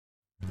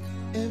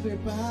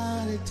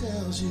Everybody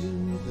tells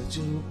you that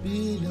you'll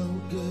be no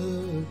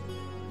good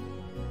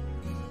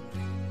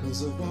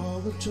 'cause of all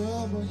the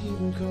trouble you've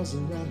been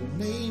causing around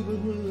the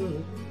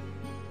neighborhood.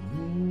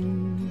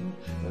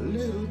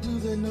 Little do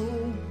they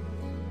know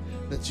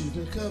that you've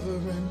been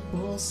covering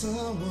for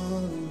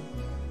someone.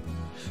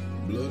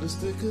 Blood is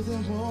thicker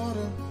than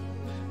water,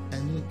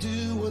 and you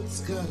do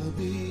what's gotta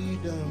be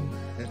done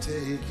and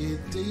take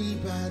it day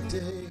by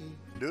day.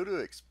 Due to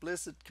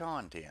explicit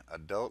content,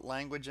 adult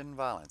language, and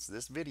violence,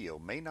 this video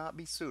may not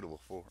be suitable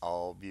for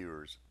all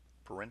viewers.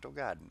 Parental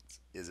guidance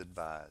is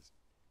advised.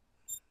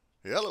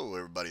 Hello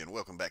everybody, and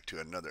welcome back to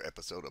another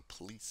episode of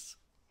Police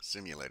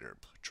Simulator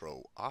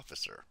Patrol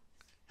Officer.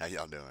 How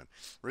y'all doing?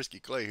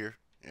 RiskyClay here.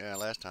 Yeah,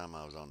 last time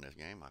I was on this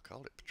game, I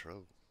called it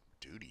Patrol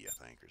Duty, I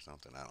think, or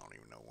something. I don't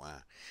even know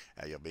why.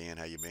 How y'all been?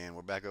 How you been?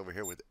 We're back over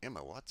here with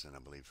Emma Watson, I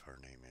believe her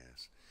name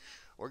is.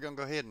 We're going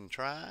to go ahead and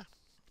try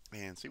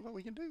and see what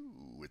we can do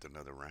with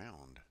another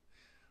round.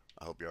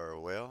 I hope you are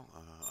well.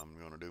 I'm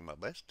going to do my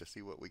best to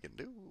see what we can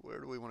do. Where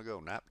do we want to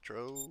go? Night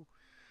Patrol,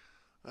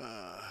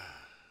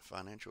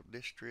 Financial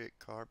District,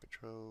 Car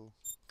Patrol,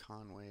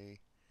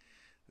 Conway.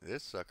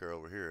 This sucker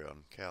over here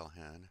on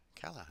Callahan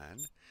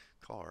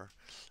car.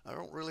 I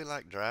don't really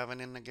like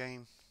driving in the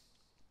game.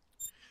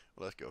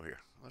 Well, let's go here.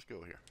 Let's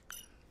go here.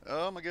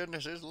 Oh my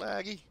goodness, it's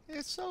laggy.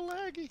 It's so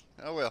laggy.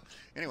 Oh well.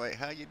 Anyway,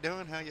 how you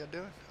doing? How you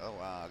doing? Oh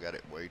wow, I got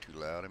it way too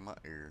loud in my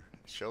ear.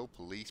 Show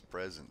police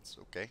presence,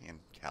 okay, in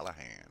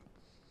Callahan.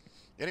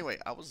 Anyway,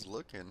 I was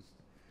looking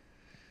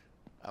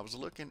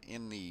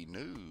in the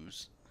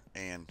news,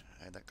 and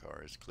that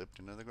car is clipped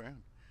into the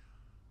ground.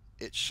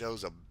 It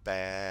shows a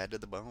bad to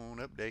the bone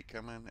update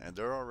coming, and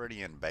they're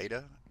already in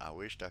beta. I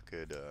wished I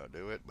could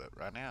do it, but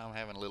right now I'm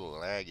having a little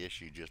lag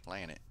issue just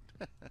playing it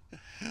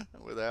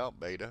without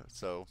beta.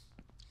 So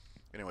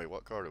anyway,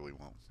 what car do we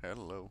want?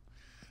 Hello.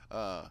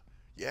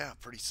 Yeah,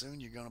 pretty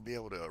soon you're going to be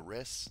able to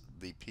arrest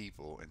the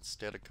people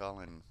instead of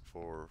calling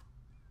for...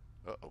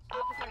 Uh-oh.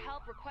 Officer,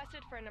 help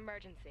requested for an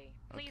emergency.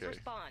 Please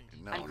respond.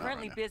 No, I'm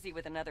currently right busy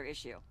with another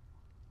issue.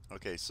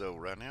 Okay, so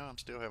right now I'm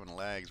still having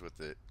lags with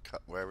it.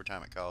 Where every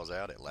time it calls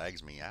out, it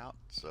lags me out.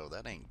 So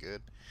that ain't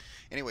good.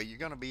 Anyway, you're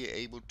going to be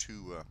able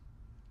to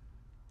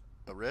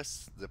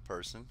arrest the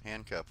person,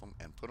 handcuff them,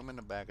 and put them in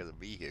the back of the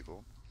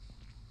vehicle,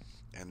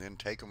 and then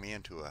take them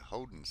into a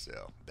holding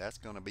cell. That's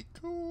going to be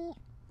cool.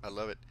 I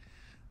love it.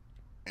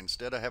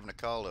 Instead of having to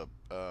call a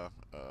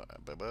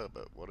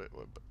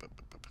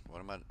what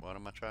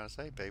am I trying to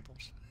say,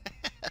 peoples?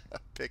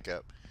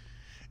 Pickup.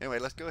 Anyway,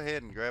 let's go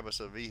ahead and grab us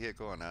a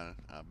vehicle, and I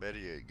bet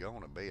you're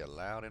going to be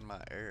loud in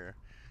my ear.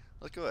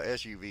 Let's go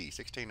SUV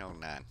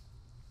 1609.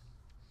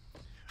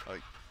 Oh,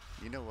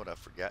 you know what I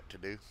forgot to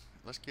do?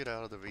 Let's get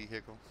out of the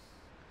vehicle.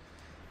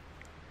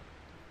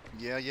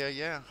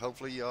 Yeah.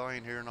 Hopefully y'all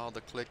ain't hearing all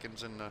the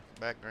clickings in the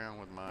background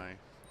with my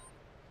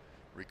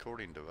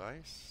recording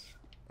device.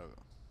 Oh,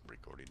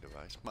 recording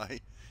device. My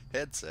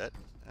headset.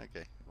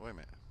 Okay, wait a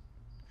minute.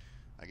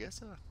 I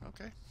guess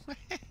okay.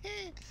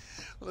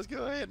 Let's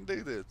go ahead and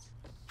do this.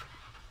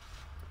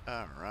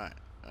 Alright.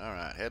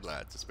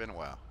 Headlights. It's been a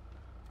while.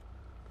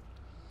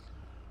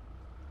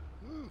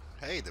 Ooh,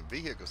 hey, the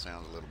vehicle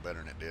sounds a little better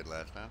than it did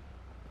last time.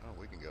 Oh,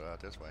 we can go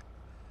out this way.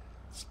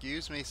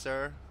 Excuse me,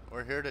 sir.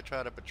 We're here to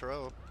try to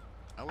patrol.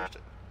 I wish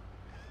it.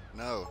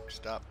 No,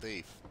 stop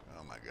thief.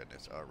 Oh my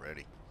goodness,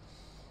 already.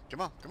 Come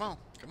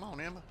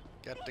on, Emma.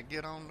 Got to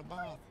get on the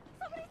ball.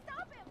 Somebody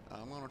stop him!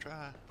 I'm gonna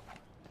try.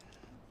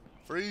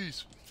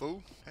 Freeze,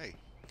 fool. Hey,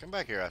 come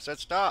back here. I said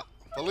stop.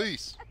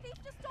 Police. A thief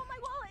just stole my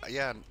wallet!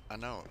 Yeah, I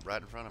know.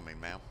 Right in front of me,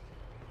 ma'am.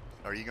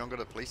 Are you gonna go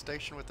to the police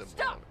station with the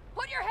Stop! wallet?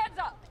 Put your heads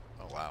up!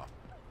 Oh wow,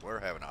 we're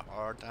having a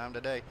hard time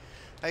today.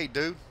 Hey,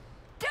 dude.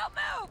 Don't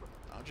move!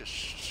 I'll just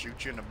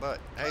shoot you in the butt.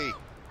 Hey.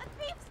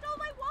 A thief stole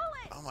my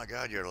wallet! Oh my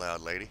God, you're a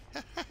loud lady.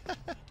 All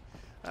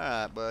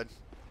right, bud.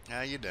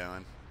 How you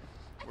doing?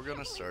 We're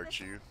gonna search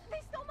you.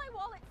 They stole my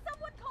wallet!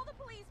 Someone call the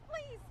police,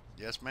 please!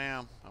 Yes,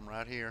 ma'am. I'm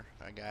right here.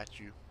 I got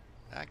you.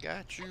 I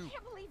got you. I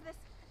can't believe this.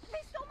 They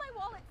stole my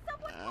wallet.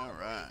 Someone call All the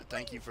right. police,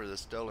 Thank you for the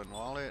stolen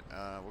wallet.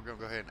 We're gonna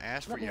go ahead and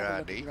ask for Let me your have a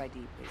look ID. at your ID,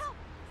 please. Help!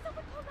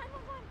 Someone call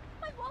 911.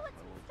 My wallet's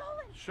been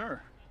stolen.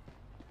 Sure.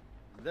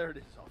 There it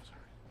is, officer.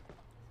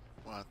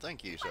 Well,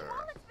 thank you, My sir.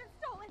 wallet's been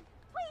stolen.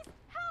 Please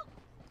help!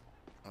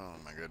 Oh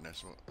my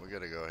goodness. We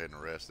gotta go ahead and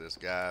arrest this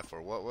guy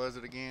for what was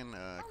it again?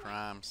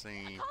 Crime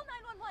scene. Call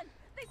 911.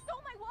 They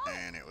stole my wallet.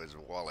 And it was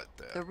wallet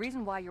theft. The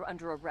reason why you're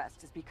under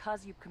arrest is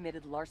because you've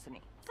committed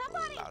larceny.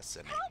 Somebody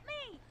Larceny. help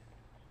me!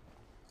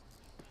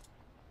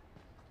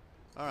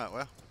 All right.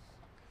 Well,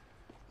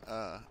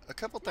 a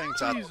couple things.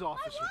 Please, My officer.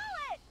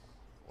 wallet!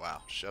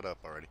 Wow. Shut up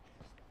already.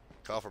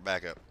 Call for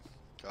backup.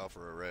 Call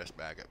for arrest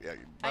backup. Yeah.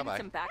 I Bye bye. need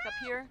some backup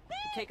here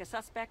to take a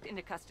suspect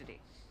into custody.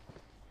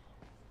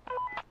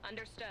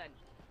 Understood.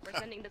 We're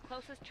sending the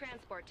closest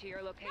transport to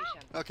your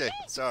location. Okay,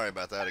 sorry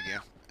about that again.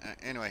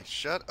 Anyway,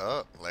 shut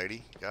up,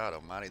 lady. God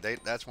almighty.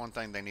 That's one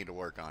thing they need to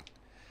work on.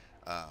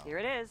 Here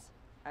it is.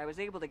 I was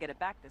able to get it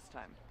back this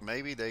time.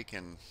 Maybe they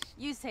can,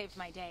 You saved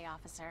my day,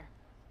 officer.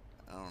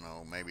 I don't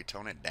know, maybe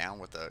tone it down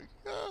with a,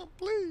 oh,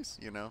 please,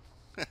 you know.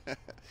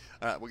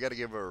 Alright, we got to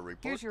give her a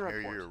report. Here's your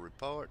report. Here's your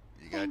report.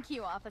 Thank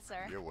you,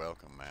 officer. You're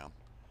welcome, ma'am.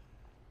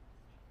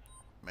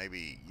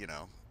 Maybe, you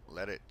know,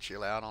 let it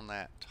chill out on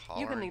that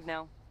hard. You can leave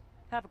now.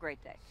 Have a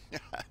great day.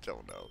 I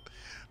don't know.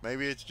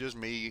 Maybe it's just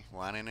me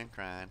whining and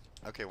crying.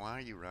 Okay, why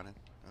are you running?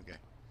 Okay.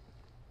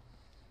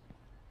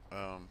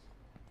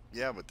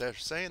 Yeah, but they're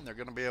saying they're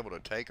going to be able to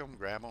take them,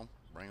 grab them,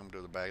 bring them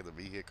to the back of the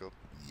vehicle.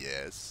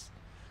 Yes.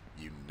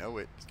 You know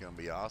it. It's going to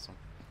be awesome.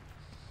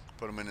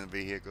 Put them in the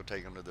vehicle,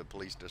 take them to the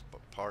police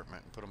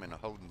department, and put them in a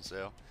holding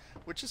cell,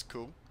 which is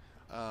cool.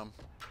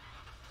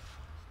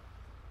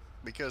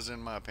 Because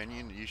in my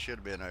opinion, you should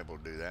have been able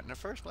to do that in the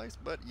first place.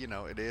 But, you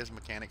know, it is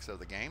mechanics of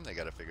the game. They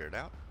got to figure it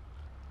out.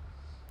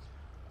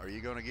 Are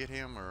you going to get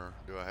him, or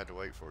do I have to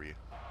wait for you?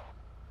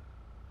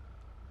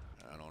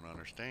 I don't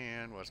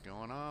understand what's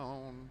going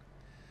on.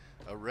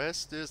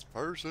 Arrest this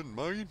person,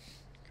 man.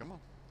 Come on.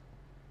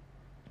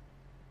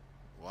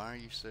 Why are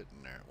you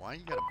sitting there? Why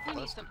you got a We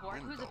need busted support.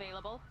 window? Who's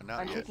available? Not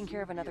I'm yet. taking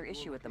care of another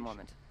issue at the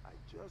moment. I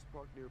just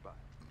parked nearby.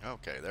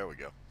 Okay, there we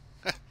go.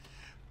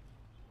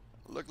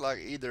 Looked like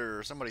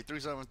either somebody threw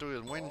something through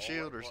his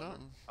windshield or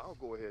something. I'll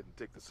go ahead and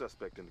take the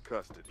suspect into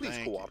custody. Please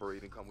Thank you.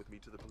 cooperate and come with me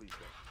to the police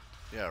station.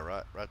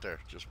 Yeah, right there.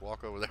 Just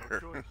walk over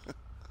there. choice.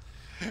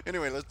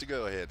 Anyway, let's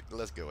go ahead.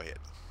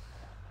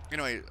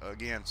 Anyway,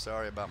 again,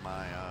 sorry about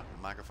my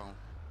microphone,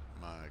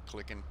 my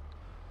clicking.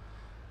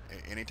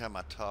 Anytime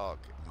I talk,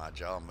 my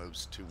jaw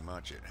moves too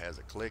much. It has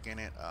a click in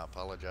it. I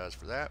apologize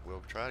for that.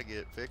 We'll try to get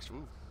it fixed.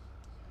 Ooh.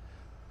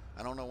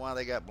 I don't know why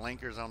they got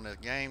blinkers on this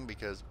game,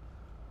 because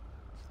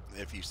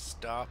if you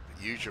stop,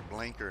 use your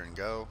blinker and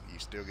go, you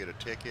still get a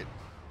ticket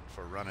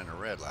for running a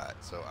red light.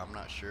 So I'm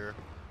not sure.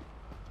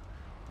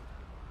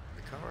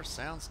 The car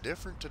sounds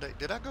different today.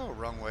 Did I go a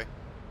wrong way?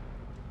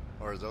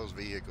 Or are those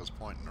vehicles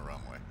pointing the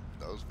wrong way?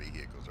 Those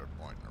vehicles are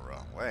pointing the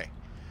wrong way.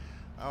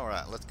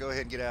 Alright, let's go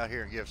ahead and get out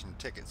here and give some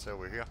tickets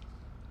over here.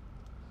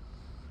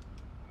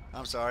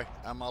 I'm sorry,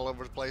 I'm all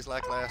over the place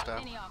like last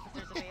time. Any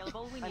officers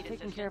available? We I'm need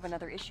taking care of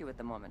another issue at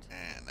the moment.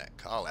 And that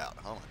call out,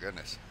 oh my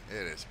goodness,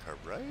 it is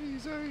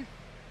crazy.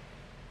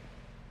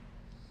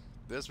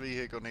 This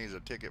vehicle needs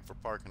a ticket for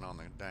parking on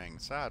the dang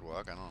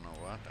sidewalk. I don't know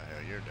what the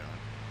hell you're doing.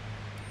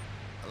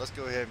 Let's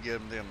go ahead and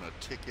give them a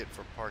ticket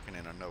for parking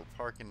in a no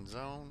parking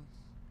zone,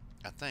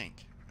 I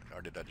think.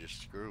 Or did I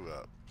just screw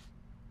up?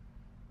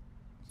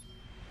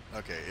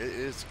 Okay, it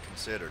is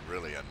considered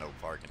really a no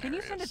parking Can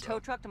area. you send a tow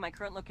truck to my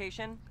current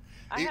location?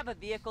 I have a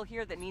vehicle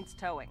here that needs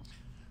towing.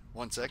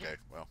 1 second. Okay,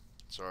 well,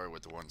 sorry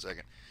with the 1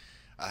 second.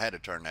 I had to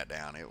turn that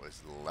down. It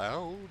was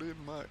loud in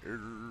my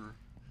ear.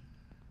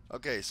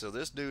 Okay, so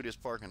this dude is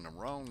parking the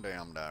wrong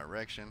damn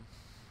direction.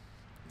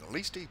 At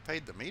least he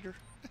paid the meter.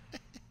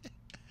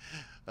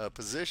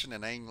 Position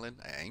in England.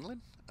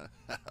 England?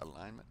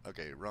 Alignment.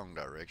 Okay, wrong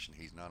direction.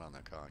 He's not on the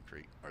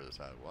concrete or the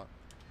sidewalk.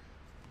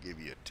 Give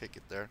you a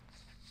ticket there.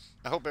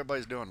 I hope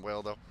everybody's doing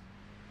well, though.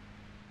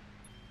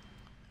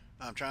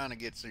 I'm trying to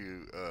get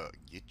you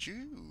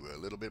a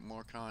little bit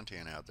more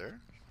content out there.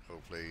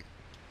 Hopefully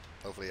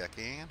I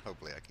can.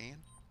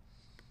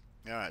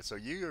 All right, so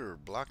you're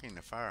blocking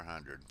the fire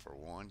hydrant for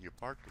 1. You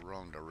parked the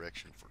wrong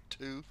direction for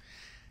 2.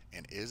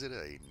 And is it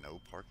a no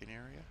parking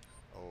area,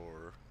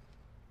 or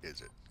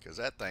is it? Because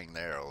that thing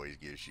there always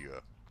gives you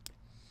a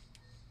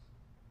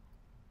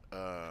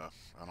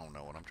I don't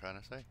know what I'm trying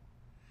to say.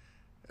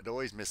 It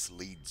always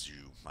misleads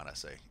you, might I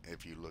say.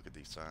 If you look at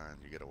these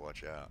signs, you got to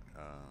watch out.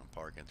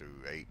 Parking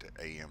through 8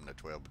 a.m. to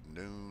 12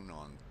 noon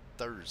on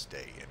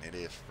Thursday, and it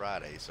is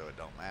Friday, so it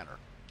don't matter.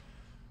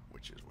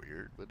 Which is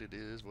weird, but it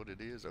is what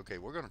it is. Okay,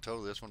 we're going to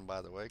tow this one,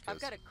 by the way.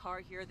 I've got a car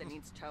here that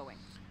needs towing.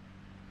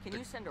 Can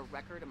you send a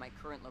record of my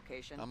current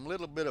location? I'm a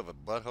little bit of a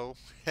butthole.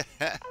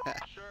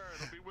 Sure,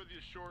 it'll be with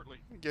you shortly.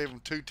 Gave him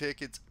 2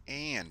 tickets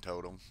and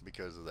towed them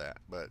because of that.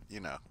 But,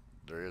 you know,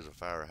 there is a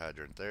fire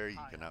hydrant there. You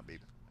cannot be...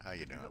 How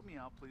you doing? Help me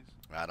out, please.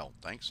 I don't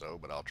think so,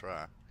 but I'll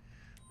try.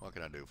 What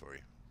can I do for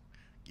you?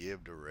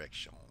 Give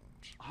directions.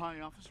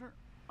 Hi, officer.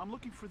 I'm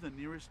looking for the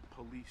nearest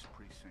police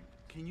precinct.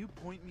 Can you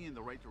point me in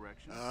the right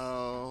direction?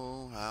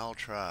 Oh, I'll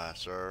try,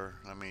 sir.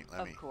 Let me.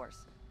 Of course.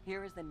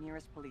 Here is the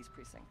nearest police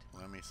precinct.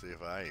 Let me see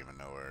if I even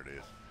know where it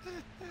is.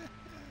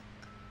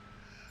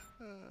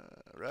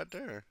 Right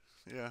there.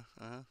 Yeah.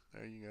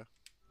 There you go.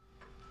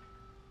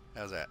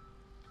 How's that?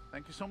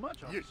 Thank you so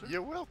much, officer.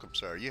 You're welcome,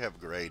 sir. You have a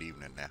great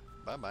evening now.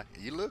 Bye-bye.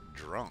 You look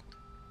drunk.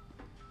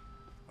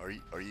 Are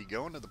you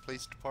going to the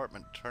police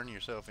department to turn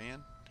yourself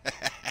in?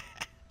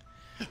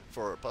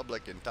 For a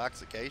public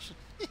intoxication?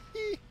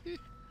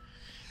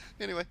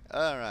 Anyway,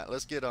 alright,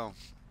 let's get on.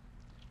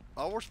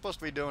 All we're supposed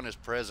to be doing is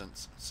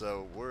presents,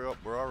 so we're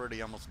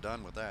already almost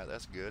done with that.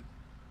 That's good.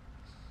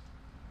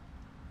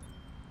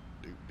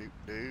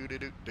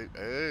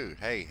 Oh,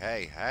 hey.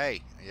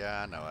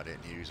 Yeah, I know I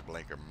didn't use a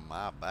blinker.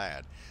 My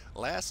bad.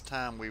 Last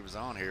time we was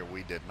on here,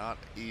 we did not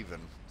even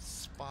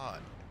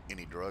spot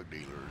any drug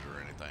dealers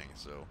or anything.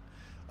 So,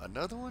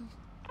 another one?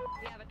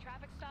 We have a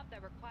traffic stop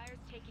that requires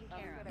taking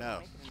care of.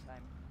 No.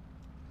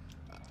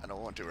 I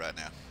don't want to right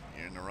now.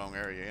 You're in the wrong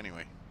area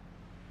anyway.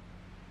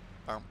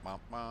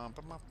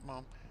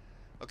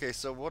 Okay,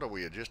 so what are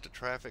we? Just a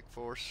traffic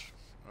force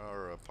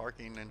or a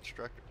parking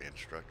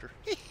instructor?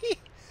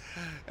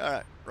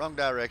 Alright, wrong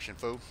direction,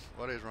 fool.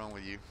 What is wrong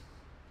with you?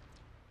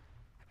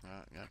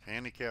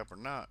 Handicap or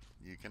not,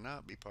 you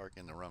cannot be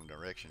parking in the wrong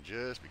direction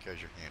just because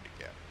you're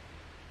handicapped.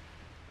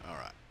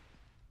 Alright.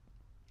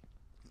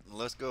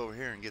 Let's go over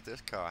here and get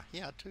this car.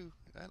 Yeah, too.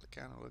 That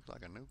kind of looks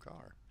like a new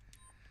car.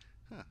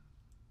 Huh.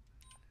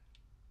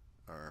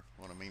 Or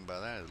what I mean by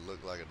that is it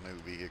looks like a new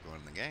vehicle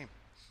in the game.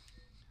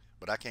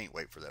 But I can't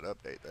wait for that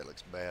update. That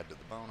looks bad to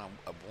the bone.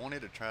 I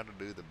wanted to try to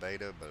do the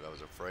beta, but I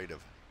was afraid of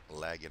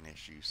lagging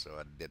issues, so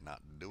I did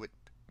not do it.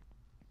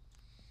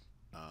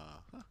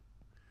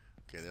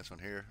 Okay, this one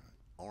here,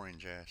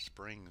 orange ass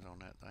springs on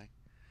that thing.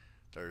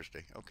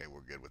 Thursday. Okay,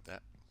 we're good with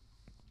that.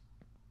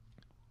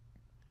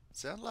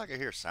 Sounds like I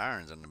hear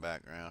sirens in the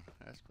background.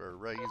 That's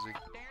crazy.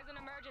 There's an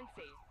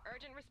emergency.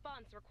 Urgent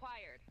response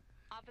required.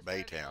 Officer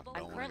Baytown. available.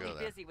 Don't I'm want to go currently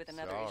there. busy with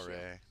another Sorry.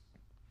 issue.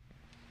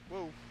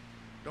 Whoa!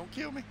 Don't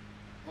kill me!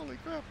 Holy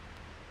crap!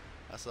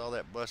 I saw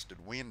that busted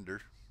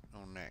winder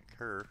on that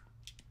curve.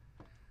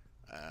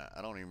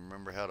 I don't even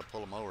remember how to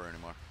pull them over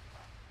anymore.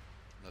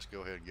 Let's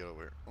go ahead and get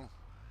over here. Oh,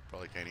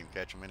 probably can't even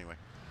catch them anyway.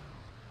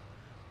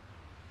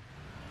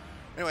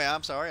 Anyway,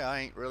 I'm sorry. I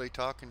ain't really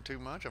talking too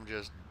much. I'm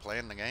just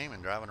playing the game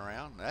and driving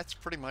around. That's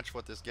pretty much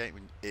what this game...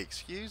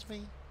 Excuse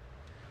me?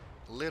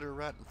 Litter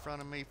right in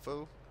front of me,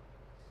 fool.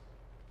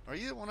 Are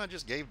you the one I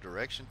just gave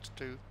directions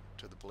to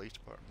the police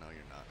department? No,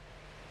 you're not.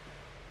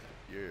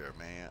 You're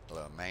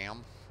a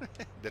ma'am.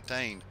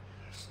 Detained.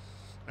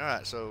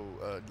 Alright, so,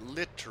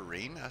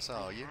 littering. I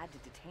saw you. I had to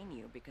detain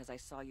you because I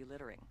saw you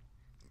littering.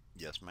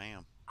 Yes,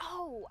 ma'am.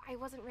 Oh, I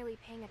wasn't really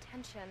paying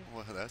attention.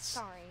 Well, that's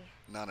Sorry.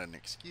 not an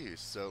excuse.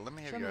 So, let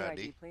me have Show me your your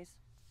ID. ID, please.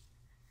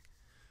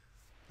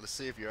 Let's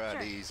see if your Sure.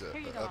 ID's Here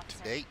you go, up to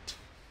officer. date.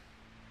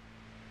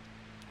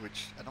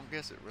 Which, I don't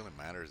guess it really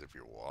matters if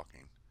you're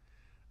walking.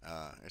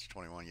 It's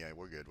 21. Yeah,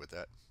 we're good with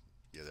that.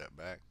 Give that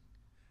back.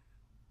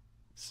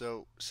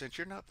 So, since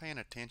you're not paying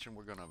attention,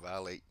 we're going to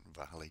violate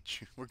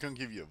you. We're going to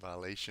give you a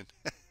violation.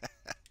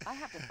 I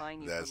have to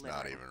fine you That's for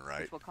not littering, even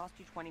right. which will cost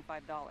you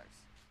 $25.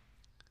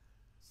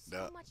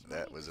 No, So much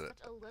that money was for a-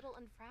 such a little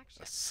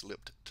infraction. A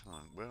slipped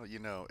tongue. Well, you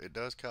know, it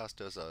does cost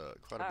us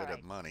quite a All bit right,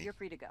 of money you're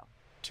free to go.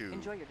 to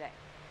Enjoy your day.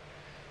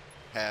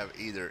 have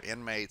either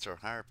inmates or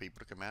hire people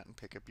to come out and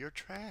pick up your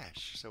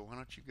trash. So why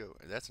don't you go?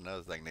 That's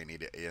another thing they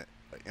need to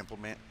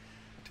implement.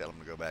 Tell them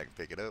to go back and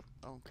pick it up.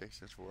 Okay,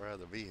 since we're out of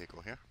the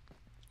vehicle here.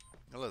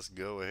 Now let's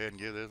go ahead and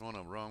give this one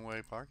a wrong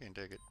way parking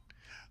ticket.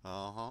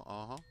 Alright.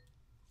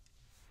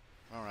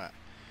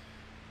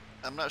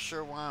 I'm not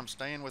sure why I'm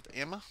staying with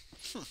Emma.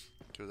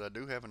 Because I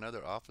do have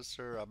another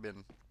officer. I've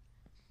been...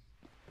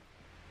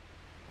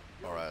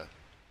 Alright.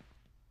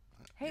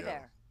 Hey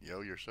there.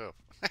 Yo, yourself.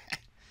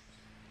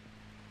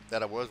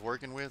 That I was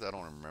working with. I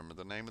don't remember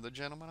the name of the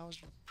gentleman. I was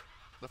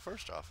the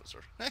first officer.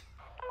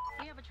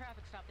 We have a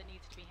traffic stop that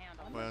needs to be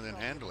handled. Well, then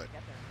handle it.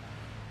 Get there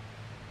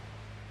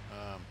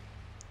in time.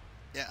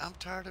 Yeah, I'm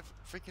tired of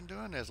freaking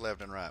doing this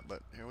left and right,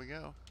 but here we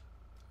go.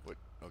 What?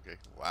 Okay.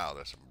 Wow,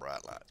 that's some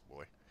bright lights,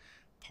 boy.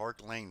 Park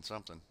Lane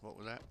something. What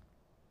was that?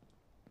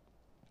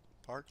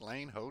 Park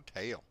Lane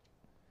Hotel.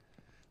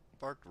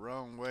 Parked the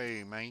wrong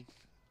way, man.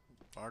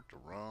 Parked the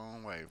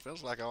wrong way.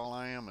 Feels like all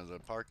I am is a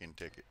parking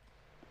ticket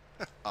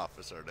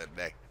officer that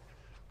day.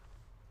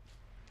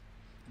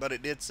 But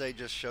it did say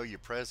just show your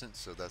presence,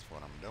 so that's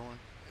what I'm doing.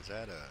 Is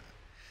that a...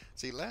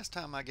 See, last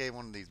time I gave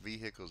one of these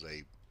vehicles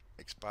a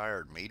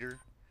expired meter,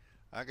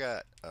 I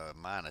got a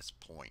minus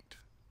point.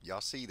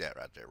 Y'all see that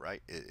right there,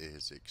 right? It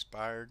is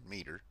expired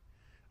meter.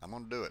 I'm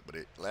going to do it, but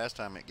last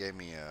time it gave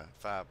me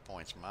 5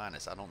 points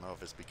minus. I don't know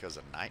if it's because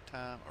of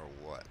nighttime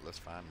or what. Let's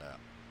find out.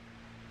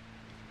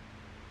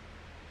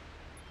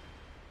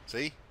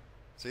 See?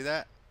 See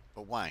that?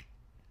 But why?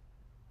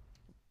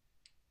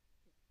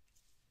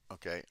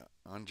 Okay,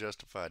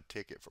 unjustified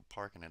ticket for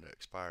parking at an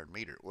expired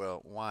meter.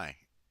 Well, why?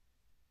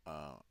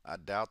 I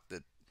doubt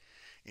that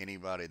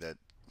anybody that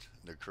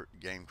the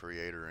game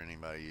creator or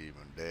anybody,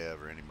 even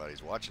dev or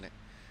anybody's watching it,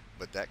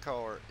 but that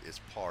car is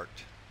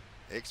parked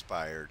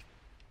expired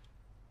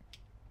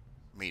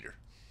meter.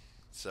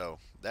 So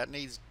that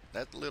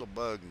little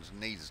bug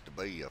needs to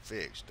be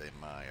fixed, in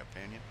my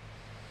opinion.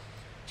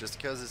 Just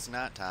because it's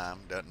nighttime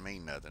doesn't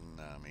mean nothing.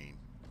 I mean,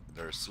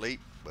 they're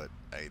asleep, but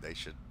hey, they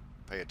should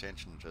pay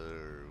attention to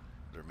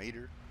their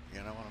meter. You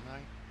know what I'm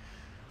saying?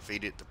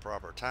 Feed it the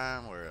proper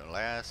time where it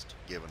lasts.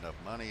 Give enough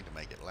money to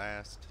make it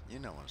last. You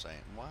know what I'm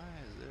saying? Why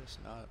is this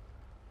not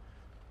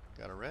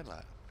got a red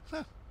light?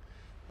 Huh.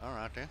 All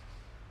right then.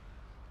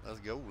 Let's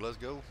go. Let's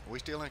go. Are we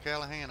still in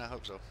Callahan? I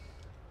hope so.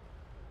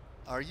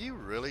 Are you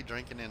really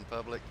drinking in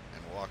public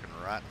and walking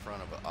right in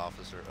front of an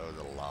officer? Oh,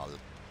 the law.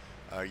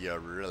 Are you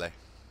really?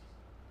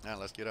 Now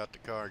let's get out the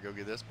car and go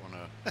get this one.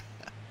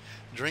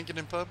 Drinking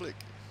in public.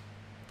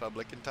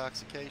 Public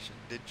intoxication.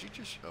 Did you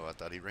just... Oh, I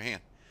thought he ran.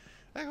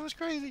 That was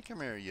crazy.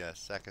 Come here, you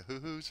sack of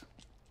hoo-hoos.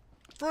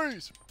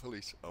 Freeze!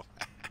 Police. Oh.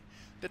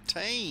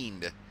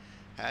 Detained.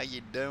 How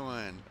you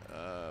doing?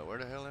 Where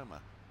the hell am I?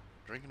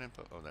 Drinking in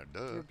public. Oh, they're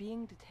duh. You're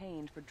being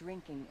detained for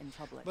drinking in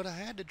public. But I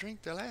had to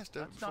drink the last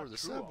of it That's before not the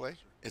true, subway.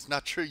 officer. It's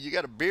not true. You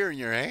got a beer in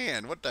your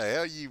hand. What the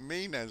hell you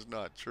mean that's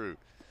not true?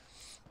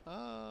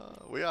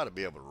 We ought to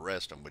be able to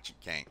arrest them, but you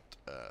can't.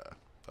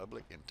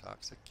 Public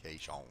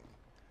intoxication. I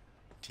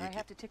Ticket.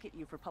 have to ticket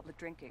you for public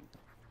drinking.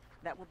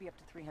 That will be up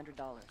to $300.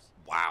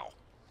 Wow.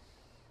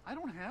 I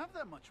don't have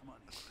that much money.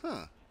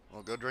 Huh.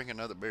 Well, go drink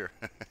another beer.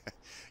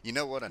 You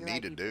know what I Your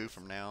need to ID, do please.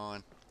 from now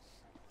on?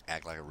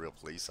 Act like a real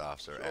police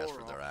officer, Sure, ask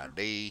for their officer.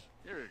 ID,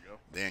 There you go.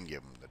 then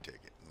give them the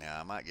ticket. Now,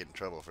 I might get in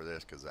trouble for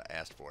this because I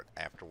asked for it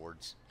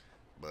afterwards,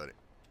 but,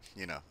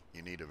 you know,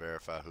 you need to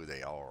verify who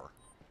they are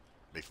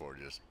before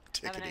just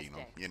Have a nice ticketing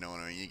them. day. You know what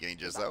I mean? You can't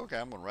just say, okay,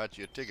 I'm going to write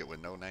you a ticket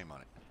with no name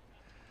on it.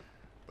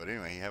 But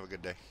anyway, have a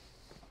good day.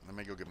 Let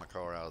me go get my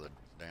car out of the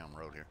damn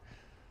road here.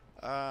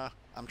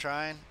 I'm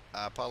trying.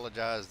 I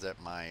apologize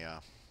that my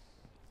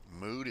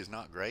mood is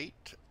not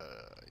great.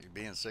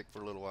 Being sick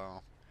for a little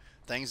while.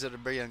 Things that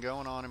have been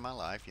going on in my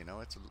life, you know,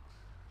 it's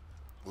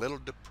a little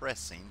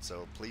depressing.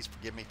 So please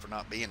forgive me for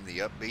not being the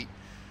upbeat,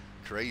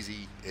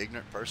 crazy,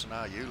 ignorant person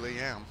I usually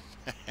am.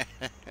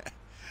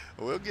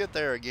 We'll get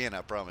there again,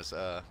 I promise.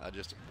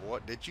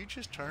 What did you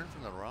just turn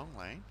from the wrong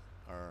lane,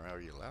 or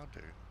are you allowed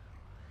to?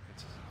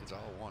 It's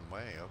all one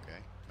way. Okay,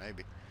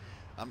 maybe.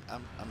 I'm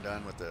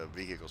done with the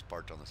vehicles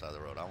parked on the side of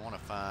the road. I want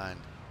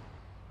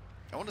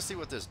to see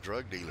what this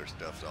drug dealer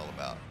stuff's all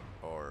about,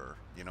 or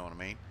you know what I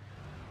mean.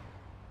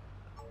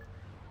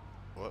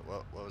 What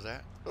was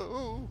that?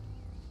 Ooh.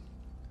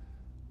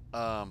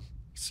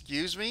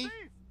 Excuse me?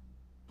 Please!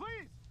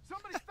 Please!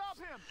 Somebody stop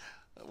him!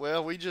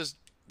 Well,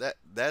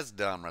 that's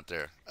done right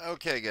there.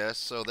 Okay, guys,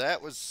 so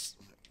that was,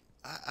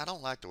 I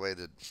don't like the way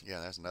that, yeah,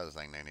 that's another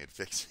thing they need to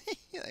fix.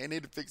 They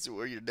need to fix it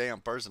where your damn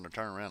person to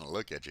turn around and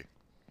look at you.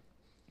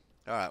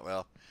 Alright,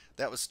 well,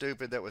 that was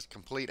stupid. That was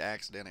complete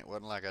accident. It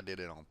wasn't like I did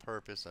it on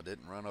purpose. I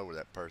didn't run over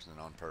that person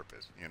on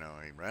purpose. You know,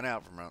 he ran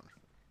out from,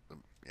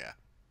 yeah.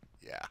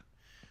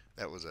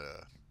 That was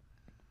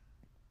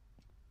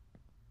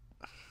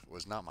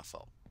not my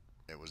fault.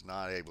 It was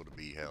not able to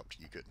be helped.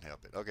 You couldn't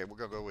help it. Okay, we're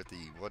going to go with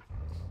the, what,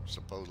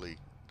 supposedly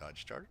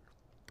Dodge Charger?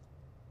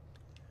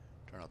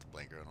 Turn off the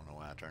blinker. I don't know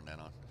why I turned that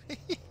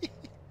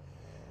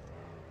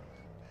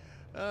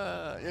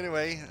on.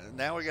 Anyway,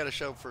 now we got to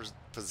show for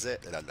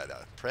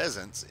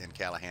presence in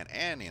Callahan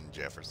and in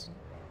Jefferson.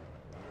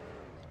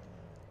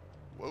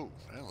 Whoa,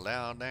 that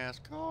loud ass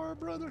car,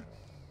 brother.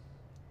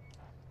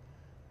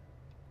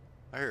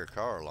 I hear a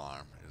car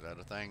alarm. Is that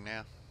a thing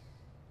now?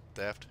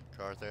 Theft?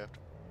 Car theft?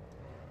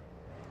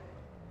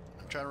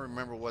 I'm trying to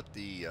remember what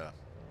the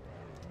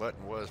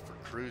button was for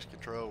cruise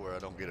control where I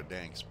don't get a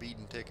dang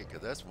speeding ticket,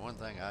 because that's one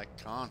thing I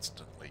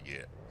constantly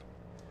get.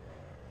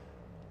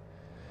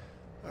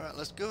 Alright,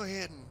 let's go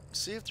ahead and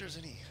see if there's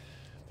any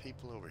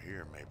people over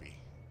here maybe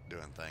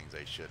doing things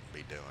they shouldn't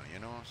be doing. You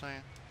know what I'm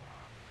saying?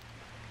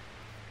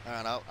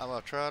 Alright,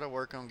 I'll try to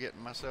work on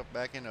getting myself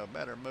back into a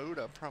better mood.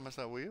 I promise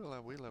I will. I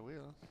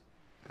will.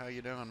 How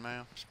you doing,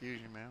 ma'am?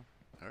 Excuse me, ma'am.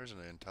 There's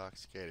an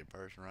intoxicated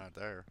person right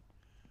there.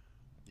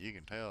 You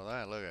can tell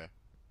that. Look at her.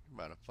 You're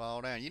about to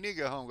fall down. You need to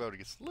go home and go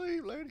to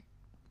sleep, lady.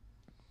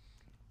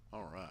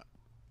 Alright.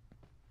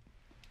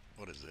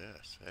 What is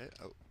this? Hey,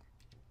 oh,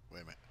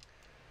 wait a minute.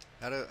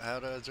 How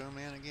do I zoom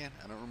in again?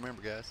 I don't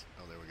remember, guys.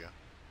 Oh, there we go.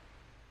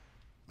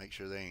 Make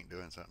sure they ain't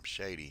doing something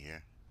shady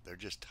here. They're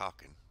just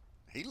talking.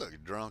 He looks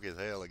drunk as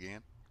hell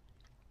again.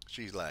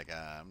 She's like,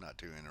 I'm not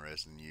too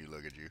interested in you.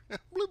 Look at you.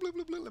 Bloop, bloop,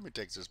 bloop, bloop. Let me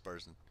text this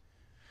person.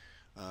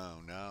 Oh,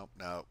 no,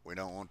 we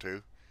don't want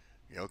to.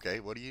 Okay,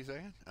 what are you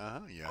saying?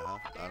 Yeah,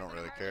 I don't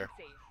really care.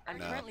 I'm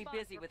No. currently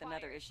busy with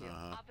another issue.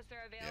 Officer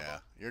available. Yeah,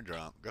 you're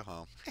drunk. Go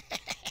home.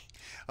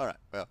 Alright,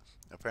 well,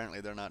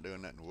 apparently they're not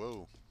doing nothing.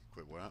 Whoa,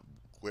 quit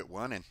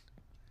whining.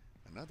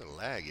 Another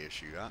lag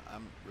issue.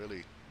 I'm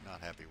really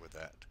not happy with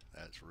that.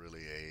 That's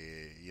really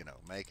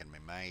making me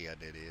mad.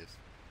 It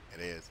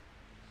is.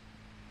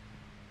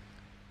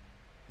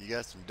 You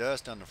got some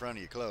dust on the front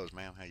of your clothes,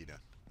 ma'am. How you doing?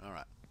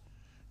 Alright.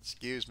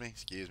 Excuse me,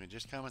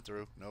 just coming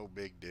through. No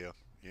big deal.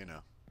 You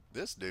know.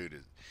 This dude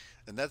is,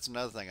 and that's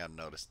another thing I've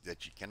noticed,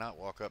 that you cannot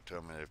walk up to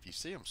him, and if you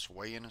see him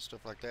swaying and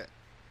stuff like that,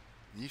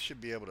 you should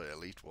be able to at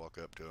least walk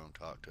up to him,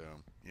 talk to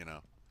him, you know.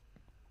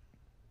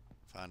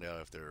 Find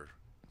out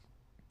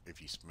if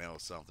you smell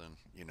something,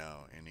 you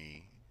know,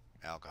 any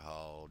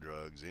alcohol,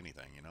 drugs,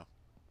 anything, you know.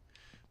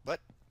 But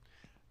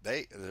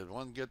the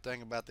one good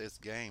thing about this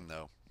game,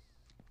 though,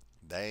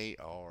 they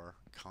are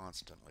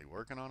constantly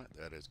working on it.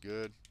 That is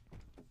good.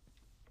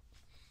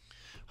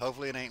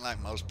 Hopefully it ain't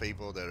like most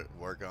people that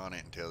work on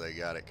it until they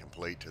got it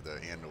complete to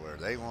the end of where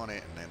they want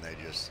it, and then they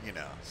just, you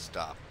know,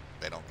 stop.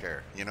 They don't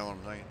care. You know what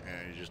I'm saying?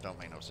 It just don't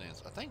make no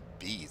sense. I think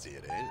B is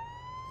it.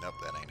 Nope,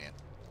 that ain't it.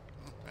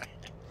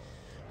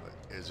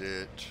 Is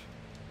it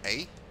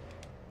A?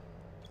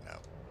 No.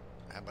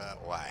 How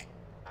about Y?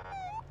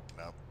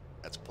 Nope.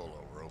 That's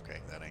pullover.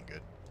 Okay, that ain't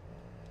good.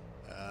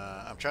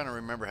 I'm trying to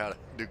remember how to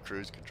do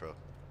cruise control.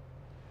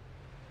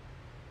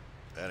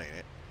 That ain't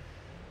it.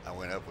 I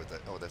went up with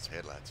that. Oh, that's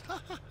headlights.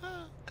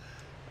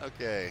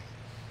 Okay.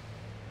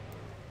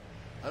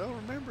 I don't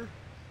remember.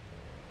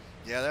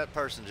 Yeah, that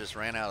person just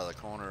ran out of the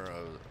corner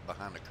of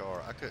behind the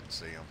car. I couldn't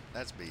see him.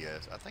 That's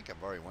BS. I think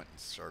I've already went in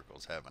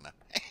circles, haven't I?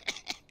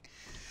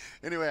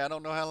 Anyway, I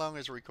don't know how long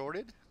it's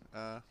recorded,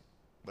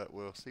 but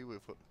we'll see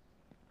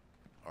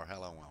or how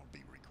long I'll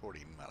be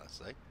recording, might I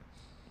say.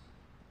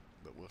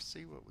 But we'll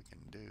see what we can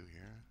do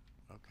here.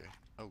 Okay.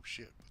 Oh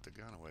shit! Put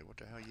the gun away. What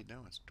the hell are you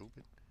doing,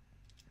 stupid?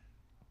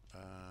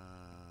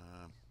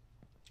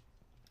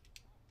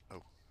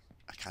 Oh,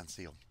 I can't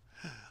see him.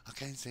 I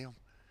can't see him.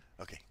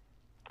 Okay.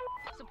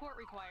 Support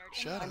required.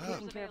 Shut I'm up.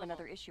 taking care of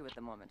another issue at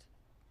the moment.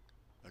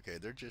 Okay,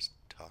 they're just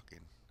talking.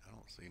 I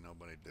don't see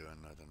nobody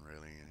doing nothing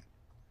really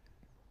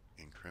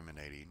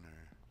incriminating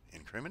or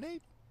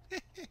incriminate?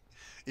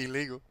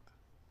 Illegal.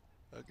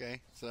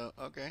 Okay, so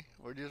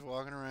we're just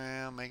walking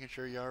around making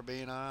sure you are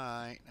being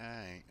alright.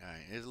 Alright.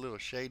 It's a little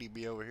shady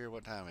be over here.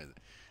 What time is it?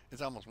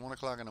 It's almost 1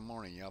 o'clock in the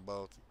morning. Y'all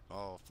both,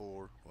 all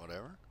four,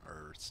 whatever,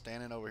 are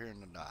standing over here in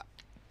the dock.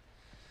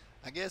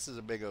 I guess it's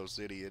a big old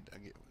city.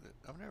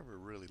 I've never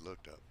really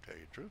looked up, to tell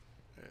you the truth.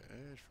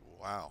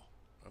 Wow,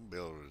 them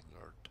buildings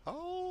are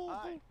tall.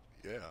 Hi.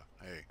 Yeah,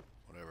 hey,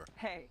 whatever.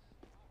 Hey.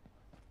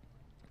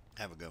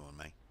 Have a good one,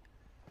 man.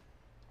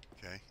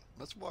 Okay,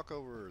 let's walk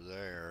over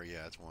there.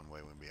 Yeah, that's one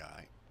way we'll be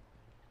alright.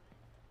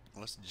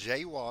 Let's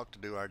jaywalk to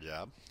do our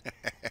job.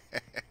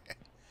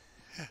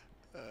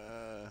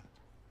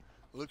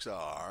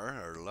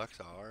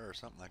 Luxar or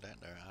something like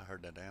that. There, I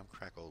heard that damn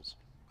crackles.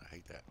 I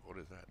hate that. What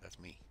is that? That's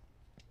me.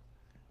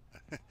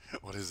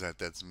 What is that?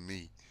 That's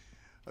me.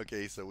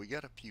 Okay, so we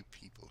got a few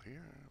people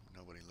here.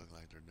 Nobody look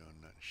like they're doing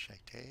nothing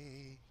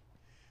shady.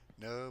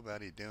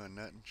 Nobody doing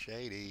nothing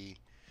shady.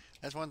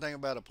 That's one thing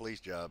about a police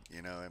job.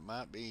 You know, it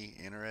might be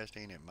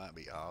interesting. It might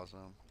be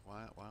awesome.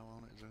 Why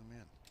won't it zoom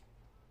in?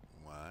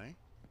 Why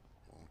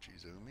won't you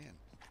zoom in?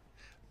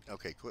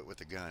 Okay, quit with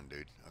the gun,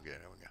 dude. Okay,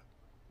 there we go.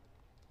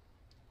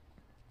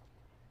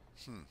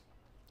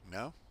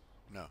 No?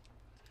 No.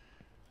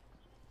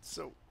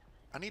 So,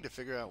 I need to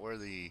figure out where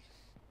the...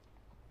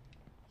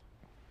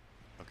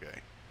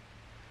 Okay.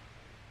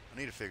 I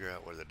need to figure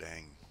out where the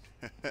dang...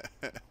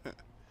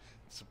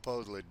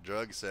 supposedly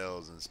drug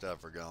sales and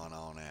stuff are going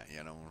on at.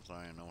 You know what I'm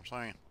saying? Know what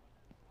I'm saying?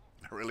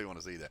 I really want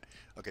to see that.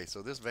 Okay,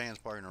 so this van's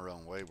parking the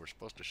wrong way. We're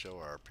supposed to show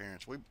our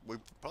appearance. We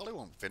probably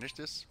won't finish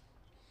this.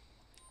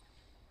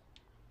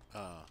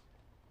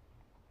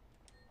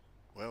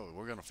 Well,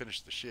 we're going to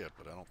finish the shift,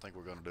 but I don't think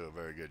we're going to do a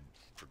very good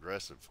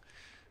progressive.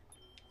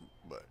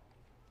 But,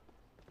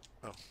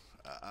 oh,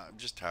 I'm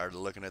just tired of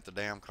looking at the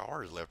damn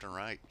cars left and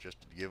right just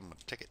to give them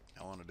a ticket.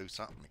 I want to do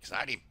something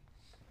exciting.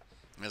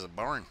 There's a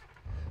barn.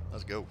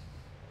 Let's go.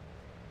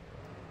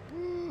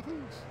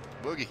 Woohoo!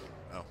 Boogie.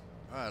 Oh,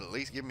 alright, at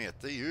least give me a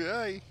thief.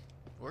 Hey,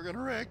 we're going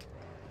to wreck.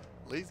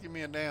 At least give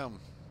me a damn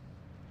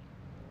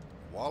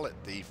wallet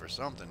thief or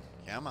something.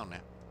 Come on now.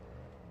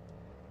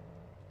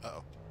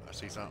 Uh-oh, I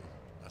see something.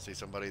 I see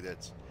somebody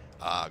that's...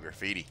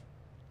 graffiti.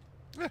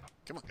 Come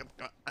on, come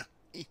on.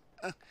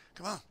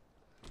 Come on.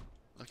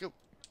 Let's go.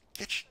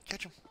 Catch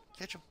him.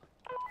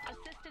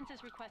 Assistance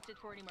is requested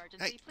for an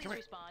emergency. Hey, Please come here.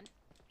 respond.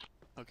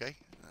 Okay,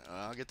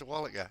 I'll get the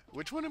wallet guy.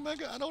 Which one am I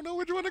I don't know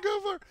which one to go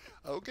for.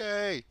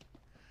 Okay,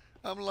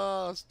 I'm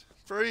lost.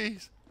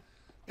 Freeze.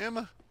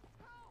 Emma,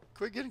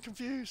 quit getting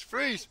confused.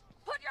 Freeze.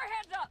 Put your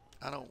hands up!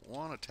 I don't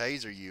want to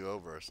taser you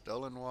over a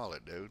stolen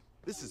wallet, dude.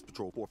 This is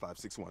Patrol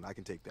 4561. I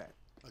can take that.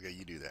 Okay,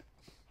 you do that.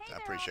 Hey I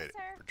there, appreciate it.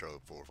 officer.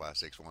 Patrol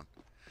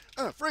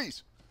 4561.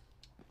 Freeze.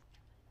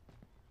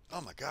 Oh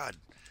my God.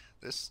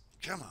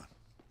 Come on.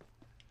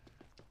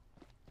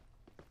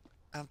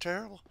 I'm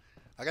terrible.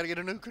 I gotta get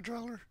a new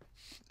controller.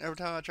 Every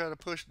time I try to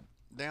push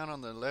down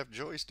on the left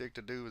joystick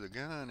to do the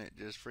gun, it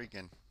just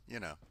freaking, you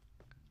know.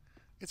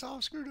 It's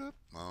all screwed up.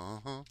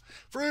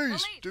 Freeze,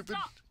 Police, stupid.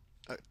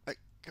 stop.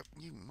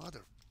 You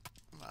mother.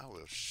 I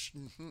will.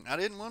 I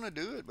didn't want to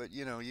do it, but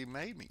you know, you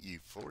made me. You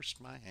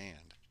forced my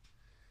hand.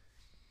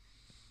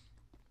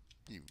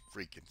 You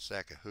freaking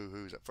sack of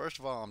hoo-hoos. First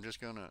of all, I'm just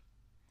gonna.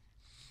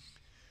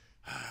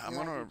 I'm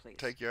Your gonna ID, please.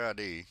 take your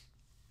ID.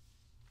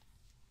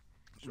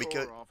 Sure,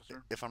 Because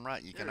officer. if I'm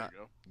right, you There cannot you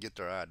go. get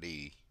their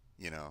ID,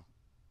 you know,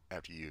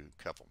 after you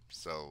cuff them.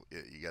 So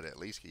you got to at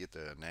least get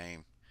the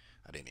name.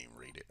 I didn't even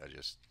read it. I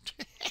just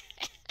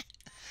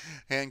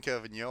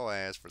handcuffing your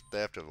ass for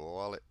theft of a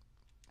wallet,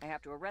 I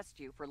have to arrest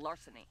you for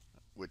larceny.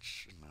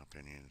 which, in my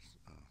opinion, is,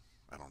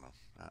 I don't know.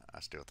 I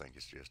still think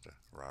it's just a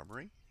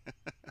robbery.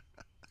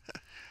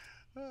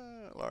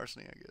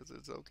 Larceny, I guess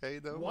it's okay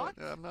though. What?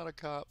 But I'm not a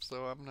cop,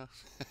 so I'm not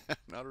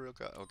not a real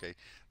cop. Okay,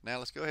 now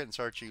let's go ahead and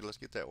search you. Let's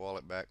get that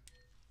wallet back,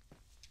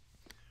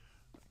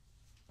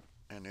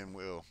 and then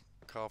we'll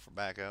call for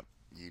backup.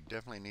 You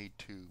definitely need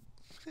to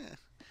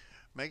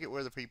make it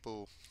where the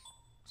people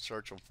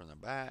search them from the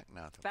back,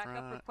 not the Backup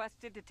front.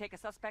 requested to take a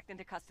suspect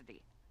into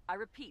custody. I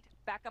repeat,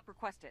 backup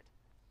requested.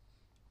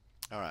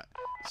 All right,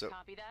 so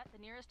Copy that. The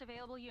nearest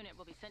available unit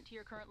will be sent to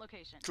your current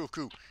location.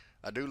 cool.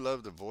 I do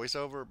love the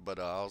voiceover, but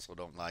I also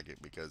don't like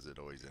it because it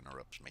always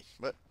interrupts me.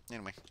 But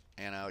anyway,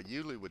 and I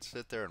usually would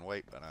sit there and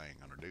wait, but I ain't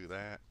gonna do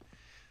that.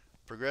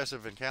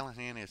 Progressive in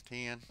Callahan is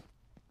 10.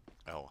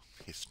 Oh,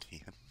 it's 10.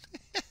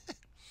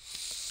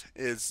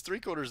 It's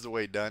 3/4 of the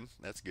way done.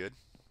 That's good.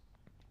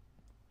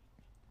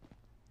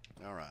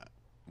 All right.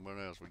 What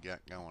else we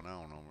got going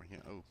on over here?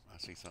 Oh, I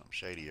see something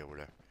shady over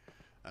there.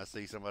 I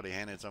see somebody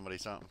handing somebody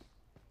something.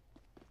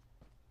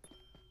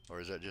 Or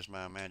is that just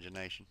my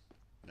imagination?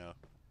 No,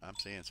 I'm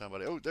seeing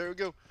somebody. Oh, there we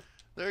go.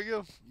 There you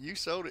go. You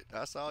sold it.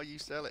 I saw you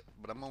sell it.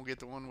 But I'm going to get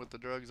the one with the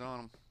drugs on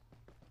them.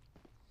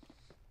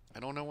 I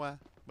don't know why,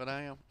 but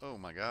I am. Oh,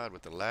 my God,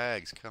 with the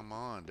lags. Come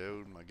on,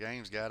 dude. My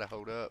game's got to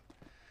hold up.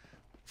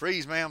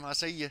 Freeze, ma'am. I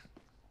see you.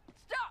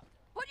 Stop!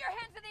 Put your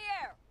hands in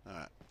the air! All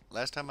right.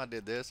 Last time I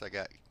did this, I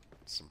got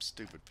some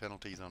stupid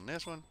penalties on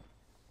this one.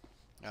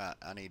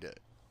 I need to.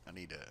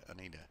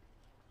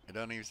 It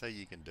don't even say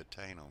you can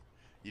detain them.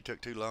 You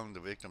took too long. The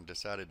victim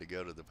decided to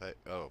go to the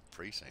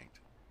precinct.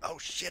 Oh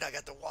shit! I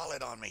got the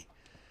wallet on me.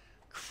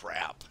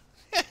 Crap.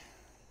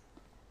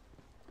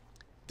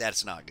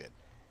 That's not good.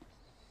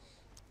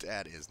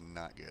 That is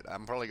not good.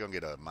 I'm probably gonna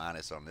get a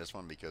minus on this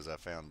one because I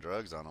found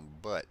drugs on them,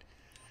 but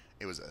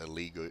it was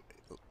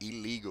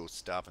illegal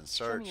stop and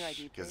search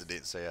because it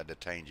didn't say I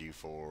detained you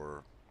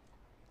for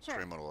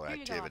criminal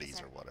activities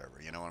or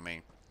whatever. You know what I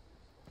mean?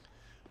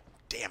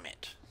 Damn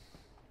it.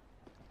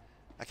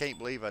 I can't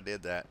believe I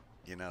did that.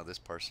 You know, this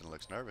person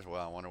looks nervous.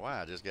 Well, I wonder why.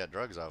 I just got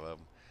drugs off of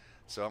them.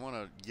 So I'm going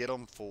to get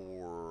them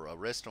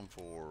arrest them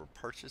for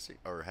purchasing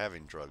or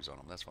having drugs on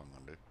them. That's what I'm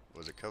going to do.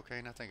 Was it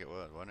cocaine? I think it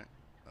was, wasn't it?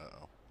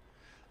 Uh-oh.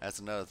 That's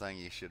another thing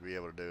you should be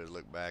able to do is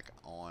look back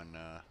on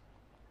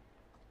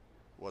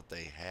what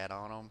they had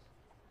on them.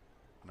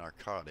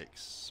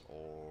 Narcotics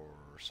or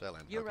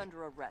selling. You're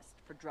under arrest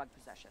for drug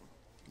possession.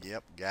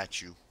 Yep,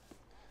 got you.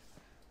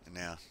 And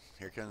now,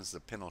 here comes the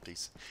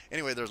penalties.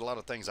 Anyway, there's a lot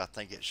of things I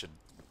think it should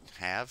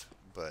have,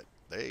 but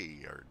they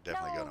are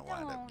definitely going to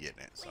wind up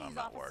getting it, so I'm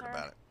not worried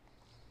about it.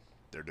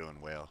 They're doing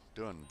well,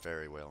 doing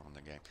very well in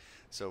the game.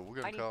 So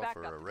we're going to call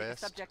for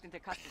arrest. Subject into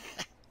custody.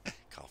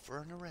 Call for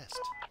an arrest.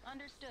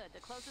 Understood. The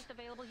closest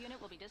available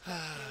unit will be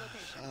dispatched to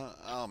your location.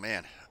 Oh,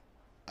 man.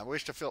 I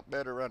wish I felt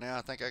better right now.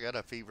 I think I got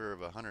a fever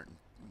of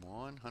 101,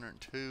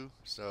 102,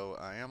 so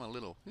I am a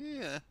little,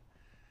 yeah.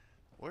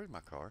 Where's my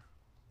car?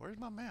 Where's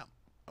my map?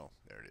 Oh,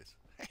 there it is.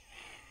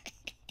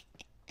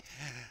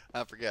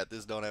 I forgot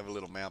this don't have a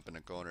little map in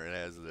the corner. It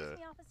has the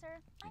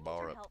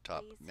bar up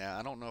top. Now,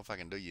 I don't know if I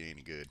can do you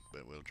any good,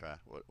 but we'll try.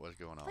 What's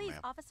going on, Please,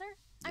 ma'am? officer.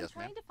 Yes, I'm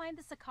trying to find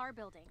the Sakar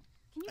building.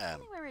 Can you tell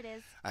me where it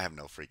is? I have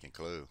no freaking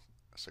clue.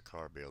 It's a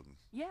car building.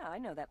 Yeah, I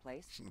know that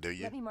place. Do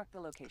you? Let me mark the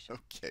location.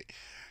 Okay,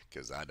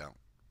 because I don't.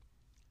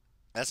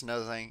 That's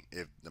another thing.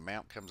 If the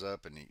map comes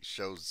up and it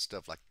shows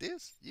stuff like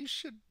this, you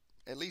should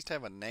at least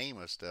have a name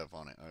of stuff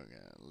on it.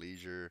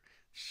 Leisure,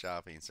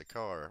 shopping,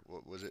 Sakar.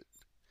 What was it?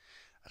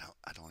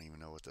 I don't even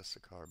know what the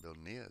Sakar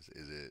building is.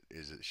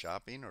 Is it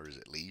shopping or is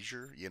it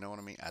leisure? You know what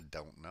I mean? I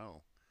don't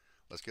know.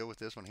 Let's go with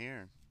this one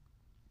here.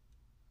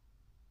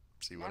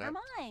 See what Never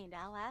mind.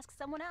 I'll ask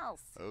someone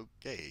else.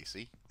 Okay,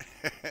 see?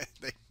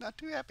 They're not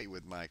too happy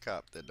with my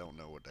cop that don't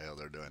know what the hell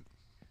they're doing.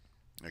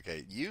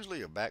 Okay,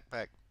 usually a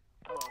backpack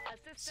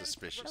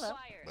suspicious,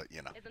 but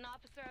you know. Is an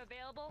officer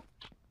available?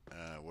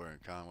 We're in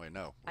Conway.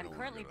 No. I'm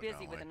currently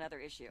busy with another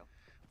issue.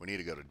 We need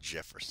to go to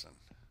Jefferson.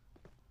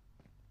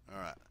 All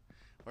right.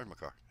 Where's my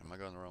car? Am I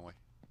going the wrong way?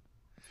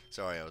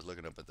 Sorry, I was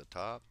looking up at the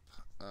top.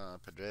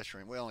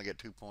 Pedestrian. We only get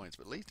 2 points,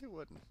 but at least it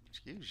wasn't.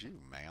 Excuse you,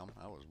 ma'am.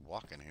 I was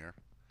walking here.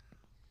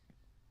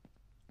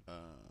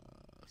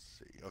 Let's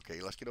see.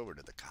 Okay, let's get over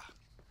to the car.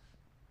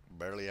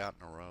 Barely out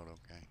in the road.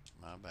 Okay,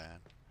 my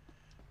bad.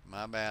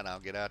 My bad. I'll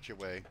get out your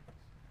way.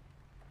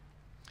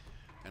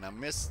 And I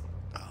missed.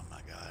 Oh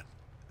my God.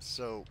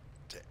 So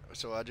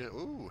I just.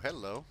 Ooh,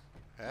 hello,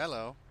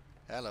 hello,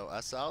 hello. I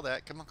saw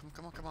that. Come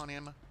on,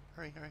 Emma.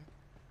 Hurry.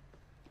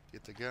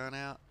 Get the gun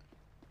out.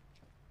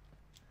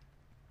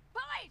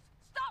 Police!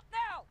 Stop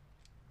now!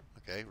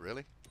 Okay,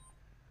 really?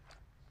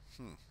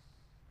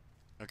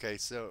 Okay,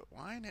 so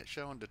why ain't it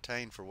showing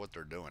detained for what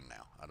they're doing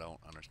now? I don't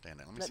understand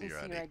that. Let me see your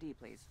ID,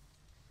 please.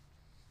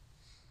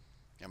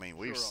 I mean,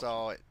 we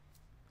saw it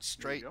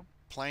straight,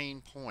 plain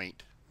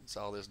point, and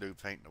saw this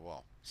dude painting the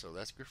wall. So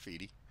that's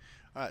graffiti.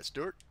 All right,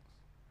 Stuart.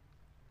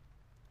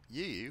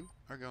 You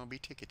are going to be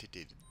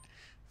ticketed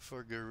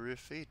for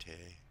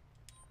graffiti.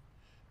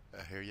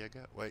 Here you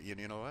go. Wait, you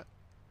know what?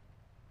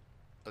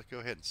 Let's go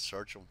ahead and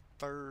search them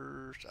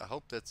first. I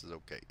hope this is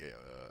okay. Yeah,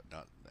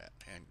 not that.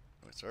 And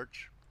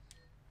search.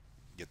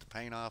 Get the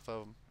paint off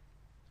of them.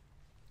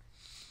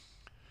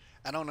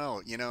 I don't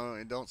know. You know,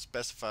 it don't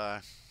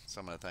specify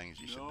some of the things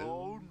you should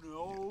do.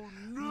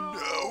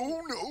 No.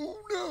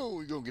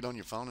 You gonna get on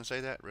your phone and say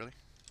that? Really?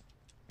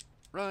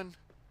 Run.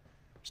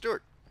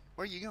 Stuart,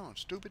 where you going,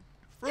 stupid?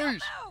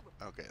 Freeze!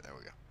 Okay, there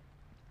we go.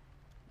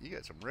 You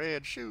got some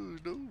red shoes,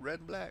 dude. Red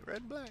and black,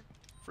 red and black.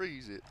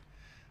 Freeze it.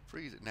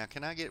 Freeze it. Now,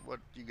 can I get what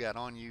you got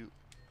on you?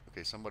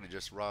 Okay, somebody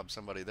just robbed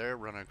somebody there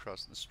running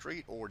across the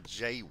street or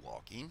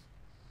jaywalking.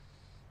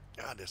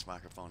 God, this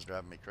microphone's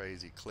driving me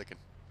crazy. Clicking.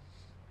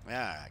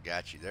 Yeah, I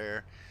got you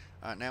there.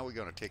 All right, now we're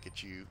going to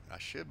ticket you. I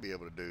should be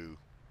able to do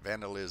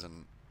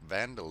vandalism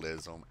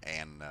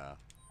and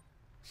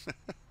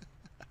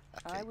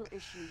I will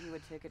issue you a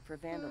ticket for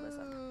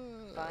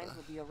vandalism. Fines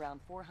will be around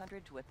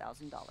 $400 to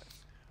 $1,000.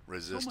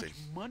 Resisting. So much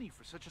money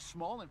for such a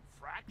small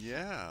infraction.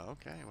 Yeah.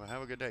 Okay. Well,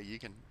 have a good day. You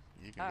can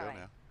All go right,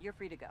 now. you're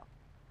free to go.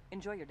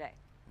 Enjoy your day.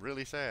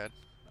 Really sad.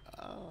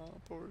 Oh,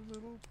 poor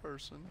little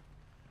person.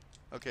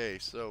 Okay,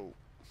 so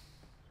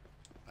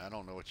I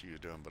don't know what you were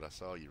doing, but I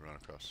saw you run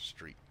across the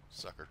street,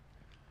 sucker.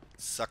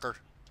 Sucker.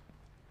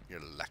 You're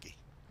lucky.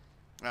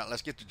 All right,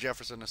 let's get to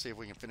Jefferson and see if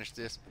we can finish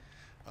this.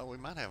 Oh, we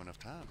might have enough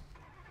time.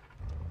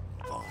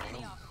 Oh,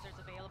 Any officers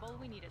available?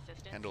 We need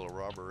assistance. handle a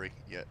robbery.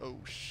 Yeah. Oh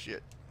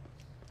shit.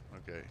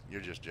 Okay,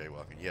 you're just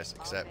jaywalking. Yes,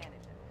 I'll except manage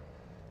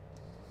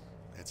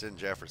it. it's in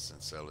Jefferson,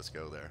 so let's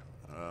go there.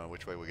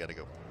 Which way we gotta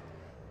go?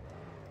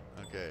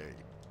 Okay.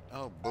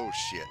 Oh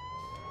bullshit.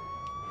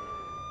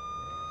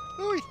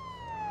 Ooh.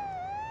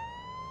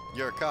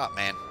 You're a cop,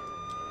 man.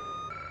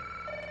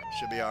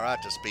 Should be all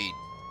right to speed.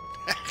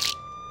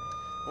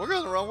 We're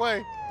going the wrong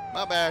way.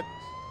 My bad.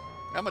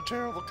 I'm a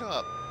terrible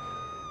cop.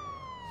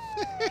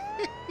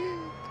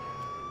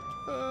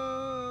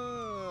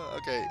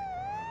 Okay.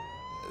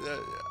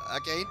 I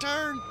can't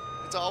turn.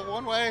 It's all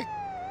one way.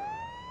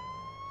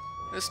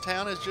 This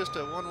town is just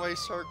a one-way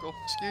circle.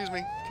 Excuse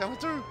me. Coming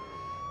through.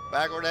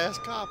 Backward ass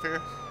cop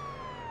here.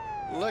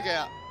 Look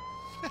out.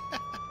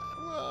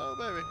 Whoa,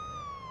 baby.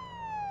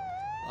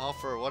 All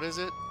for, what is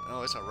it?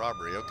 Oh, it's a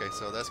robbery. Okay,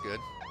 so that's good.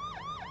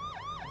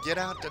 Get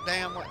out the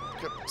damn way.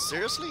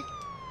 Seriously?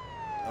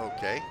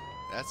 Okay,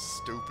 that's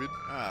stupid.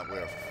 Alright,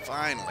 we're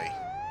finally.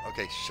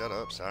 Okay, shut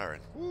up, siren.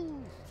 Woo!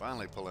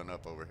 Finally pulling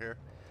up over here.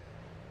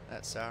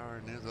 That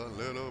siren is a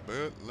little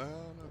bit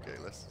loud. Okay,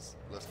 let's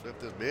flip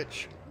this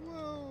bitch.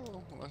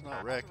 Whoa! Let's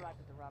not wreck Arrived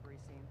at the robbery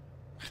scene.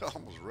 it.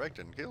 Almost wrecked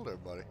and killed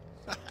everybody.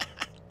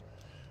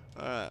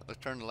 Alright, let's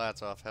turn the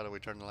lights off. How do we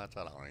turn the lights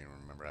on? I don't even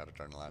remember how to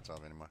turn the lights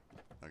off anymore.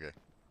 Okay,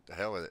 the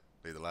hell with it.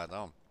 Leave the lights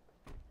on.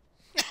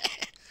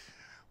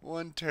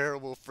 One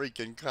terrible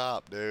freaking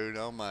cop, dude.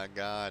 Oh my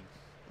god.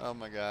 Oh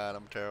my god,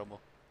 I'm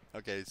terrible.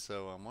 Okay,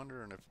 so I'm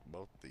wondering if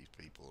both these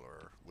people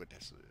are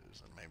witnesses,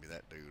 and maybe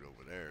that dude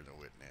over there is a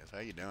witness. How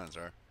you doing,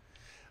 sir?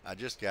 I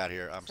just got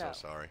here. I'm so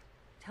sorry.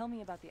 Tell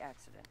me about the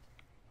accident.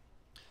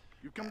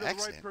 You've come to the right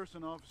Accident?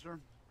 person, officer.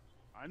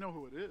 I know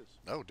who it is.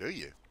 Oh, do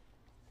you?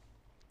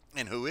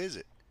 And who is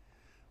it?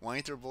 Why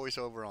ain't there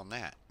voiceover on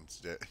that?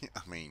 Instead,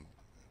 I mean,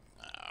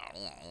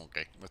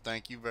 okay. Well,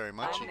 thank you very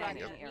much. I'm You can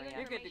running go. the area.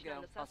 You're good to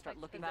go. I'll start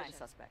looking for the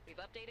suspect. We've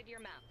updated your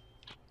map.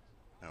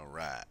 All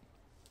right.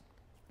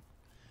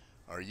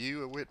 Are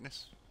you a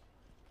witness?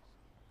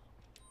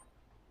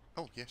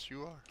 Oh, yes,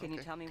 you are. Can you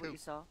Okay, tell me cool. what you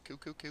saw? Cool.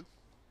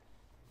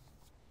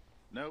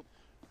 Nope.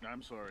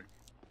 I'm sorry.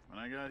 When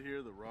I got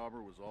here, the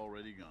robber was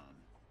already gone.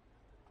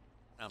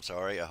 I'm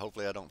sorry.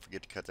 Hopefully I don't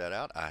forget to cut that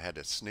out. I had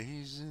a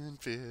sneezing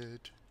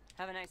fit.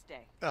 Have a nice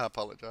day. I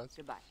apologize.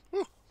 Goodbye.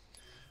 Whew.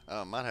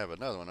 Might have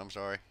another one. I'm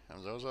sorry.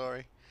 I'm so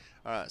sorry.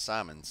 All right,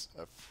 Simons.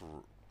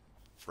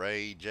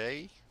 Frey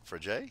J?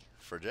 I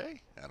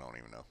don't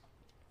even know.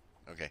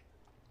 Okay.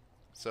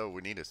 So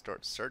we need to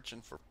start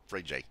searching for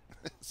Frey J.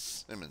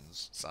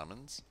 Simons.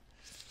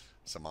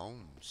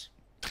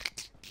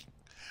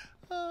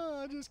 Oh,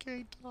 I just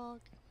can't talk.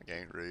 I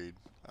can't read.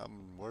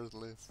 I'm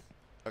worthless.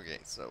 Okay,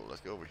 so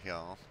let's go over here.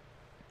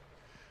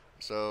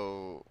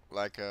 So,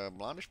 like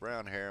blondish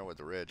brown hair with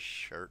a red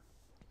shirt.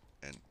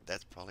 And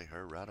that's probably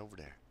her right over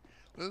there.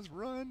 Let's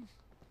run.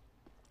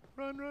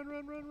 Run.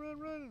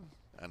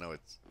 I know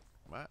it's,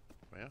 what?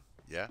 Well,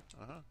 yeah,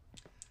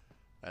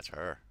 That's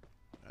her.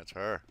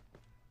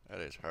 That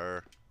is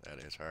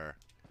her.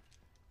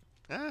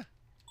 Huh?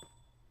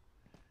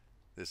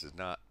 This is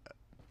not,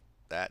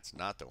 that's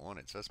not the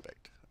wanted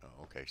suspect.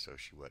 Oh, okay, so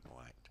she wasn't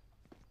white.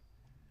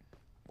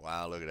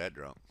 Wow, look at that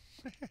drunk.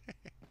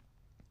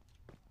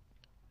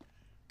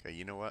 Okay,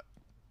 you know what?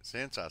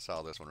 Since I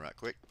saw this one right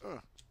quick,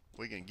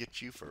 we can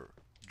get you for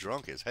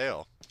drunk as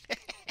hell.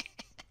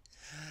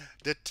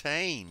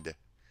 Detained.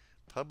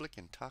 Public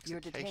intoxication.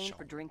 You're detained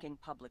for drinking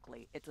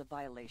publicly. It's a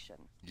violation.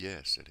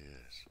 Yes, it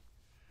is.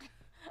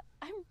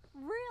 I'm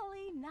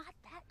really not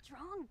that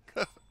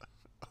drunk.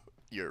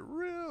 You're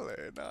really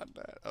not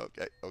that.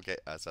 Okay.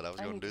 I said I was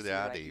going need to do to the see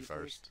your ID ID,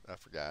 first. I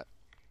forgot.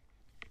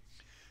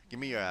 Give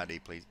me your ID,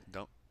 please.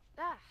 Don't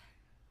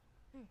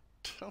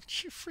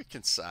you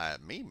freaking sigh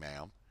at me,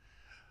 ma'am.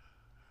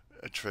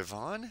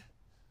 Trevon?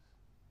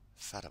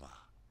 Fatima.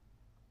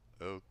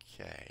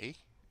 Okay.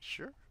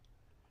 Sure.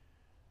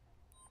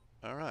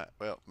 All right.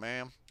 Well,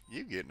 ma'am,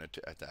 you getting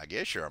I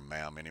guess you're a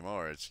ma'am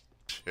anymore. It's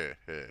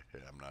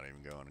I'm not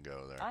even going to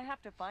go there. I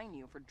have to fine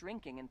you for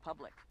drinking in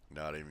public.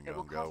 Not even It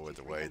will going to go cost with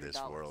the you way this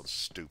 $300. world's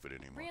stupid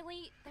anymore.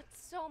 Really?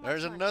 That's so much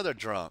There's money. another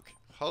drunk.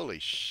 Holy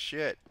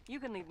shit. You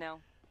can leave now.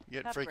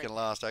 Get Have a great freaking day.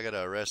 lost. I got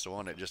to arrest the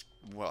one that just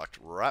walked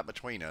right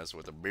between us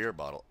with a beer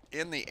bottle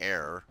in the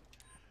air.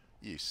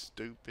 You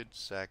stupid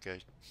sack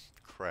of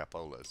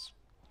crapolas.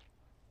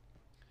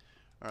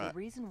 All right. The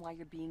reason why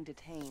you're being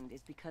detained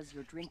is because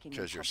you're drinking in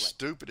Because public. you're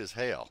stupid as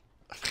hell.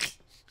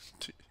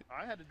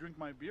 I had to drink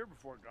my beer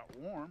before it got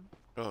warm.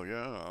 Oh,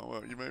 yeah.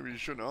 Well, maybe you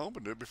shouldn't have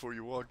opened it before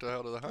you walked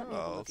out of the house. Let me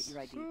have a look at your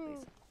ID,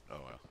 please.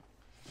 Oh, well.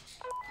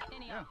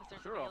 Any Yeah,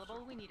 officers sure, available?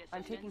 officer. We need assistance.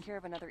 I'm taking care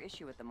of another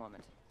issue at the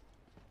moment.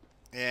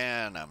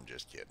 Yeah, and I'm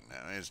just kidding. No,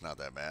 it's not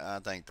that bad. I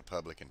think the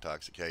public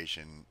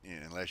intoxication,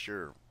 unless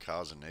you're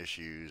causing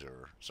issues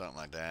or something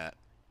like that,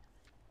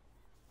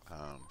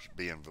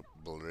 being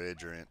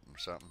belligerent or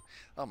something.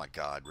 Oh my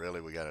God,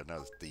 really? We got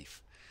another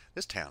thief.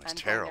 This town is I'm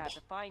terrible. going to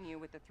have to fine you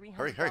with the $300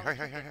 Hurry, hurry, hurry,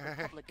 hurry, ticket for hurry,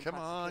 hurry. public Come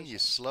on, you intoxication.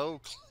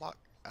 slow clock.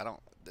 I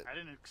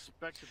didn't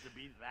expect it to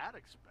be that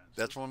expensive.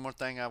 that's one more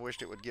thing I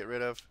wished it would get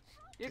rid of,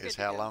 You're is good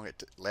to how go. long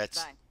it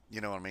lets, Bye.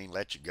 you know what I mean,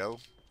 let you go.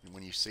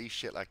 When you see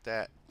shit like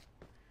that,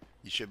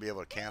 you should be able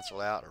to cancel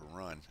out or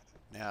run.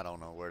 Now I don't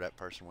know where that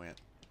person went.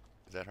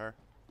 Is that her?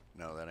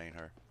 No, that ain't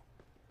her.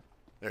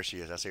 There she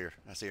is. I see her.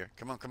 I see her.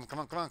 Come on, come on, come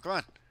on, come on, come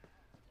on.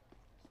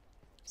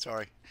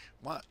 Sorry.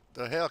 What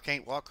the hell?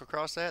 Can't walk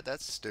across that?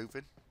 That's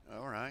stupid.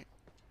 All right.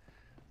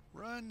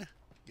 Run.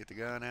 Get the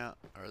gun out.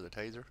 Or the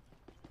taser.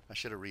 I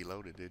should have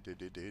reloaded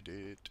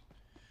it.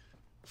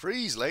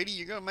 Freeze, lady.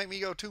 You're going to make me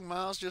go 2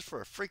 miles just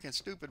for a freaking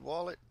stupid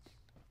wallet?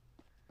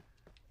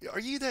 Are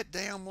you that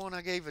damn one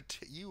I gave it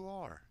to? You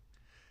are.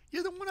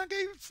 You're the one I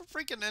gave for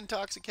freaking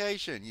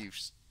intoxication, you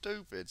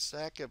stupid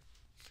sack of...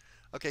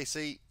 Okay,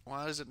 see,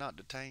 why is it not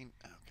detained?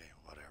 Okay,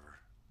 whatever.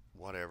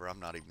 Whatever, I'm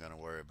not even going to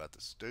worry about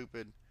the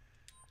stupid...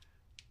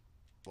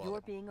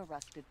 You're being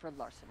arrested for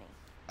larceny.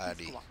 ID.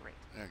 Please cooperate.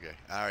 Okay,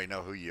 I already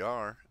know who you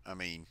are. I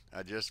mean,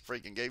 I just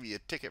freaking gave you a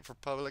ticket for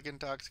public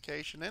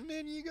intoxication, and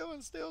then you go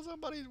and steal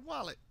somebody's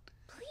wallet.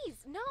 Please,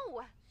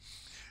 no.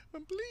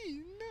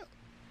 Please,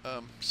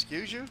 no.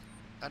 Excuse you?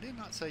 I did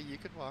not say you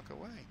could walk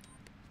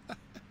away.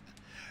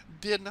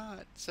 Did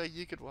not say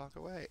you could walk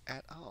away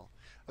at all.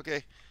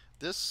 Okay,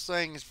 this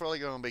thing is probably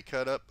going to be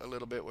cut up a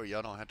little bit where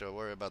y'all don't have to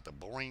worry about the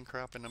boring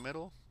crap in the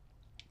middle.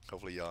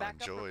 Hopefully y'all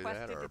Backup enjoy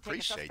requested that to or take a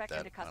appreciate suspect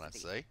that into when I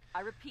custody. say. I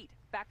repeat,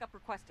 backup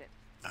requested.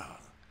 Oh,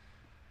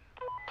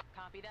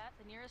 Copy that.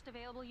 The nearest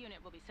available unit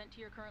will be sent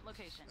to your current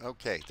location.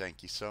 okay,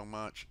 thank you so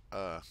much.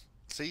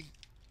 See,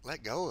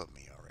 let go of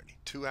me already.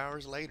 2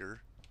 hours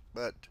later,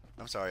 but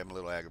I'm sorry, I'm a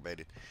little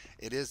aggravated.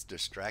 It is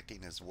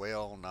distracting as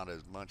well, not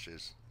as much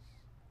as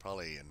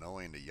probably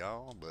annoying to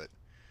y'all, but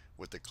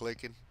with the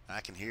clicking, I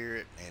can hear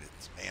it,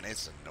 and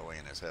it's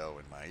annoying as hell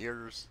in my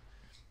ears.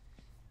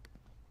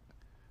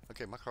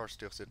 Okay, my car's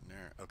still sitting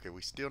there. Okay,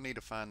 we still need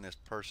to find this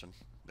person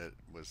that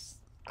was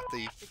a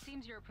thief. It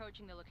seems you're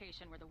approaching the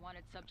location where the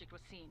wanted subject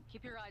was seen.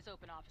 Keep your eyes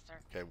open, officer.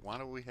 Okay, why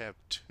do we have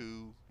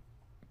 2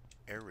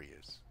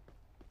 areas?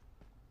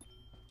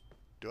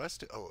 Do I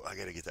still... Oh, I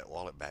gotta get that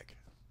wallet back.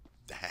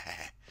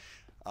 I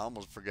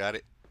almost forgot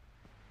it.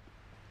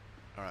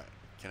 Alright,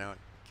 can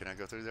I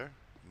go through there?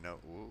 No.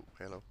 Ooh,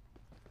 hello.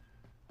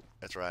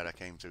 That's right, I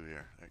came through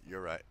here.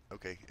 You're right.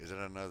 Okay, is it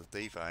another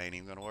thief? I ain't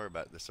even gonna worry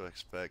about it. The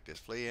suspect is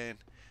fleeing.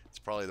 It's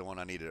probably the one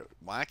I needed.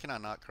 Why can I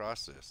not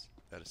cross this?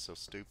 That is so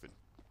stupid.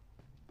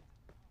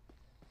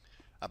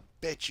 I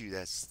bet you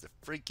that's the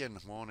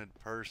freaking wanted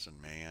person,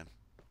 man.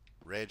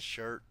 Red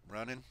shirt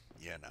running?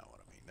 Yeah, know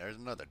what I mean. There's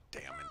another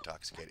damn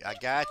intoxicated. I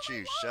got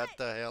you. Shut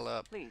the hell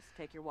up. Please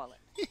take your wallet.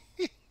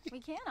 We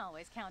can't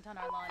always count on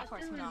our law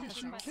enforcement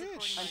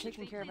officers. I'm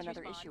taking care of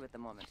another issue at the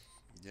moment.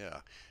 Yeah.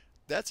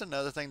 That's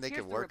another thing they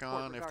Here's could the work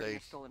report on if regarding they...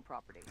 your stolen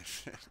property.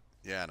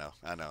 Yeah,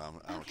 I know. I'm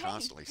Okay,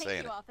 constantly thank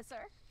saying you, it.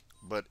 officer.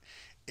 But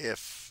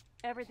if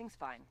Everything's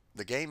fine.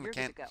 the game You're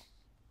good to go.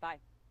 Bye.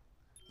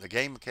 the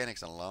game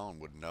mechanics alone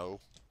would know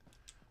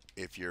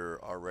if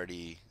you're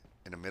already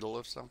in the middle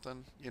of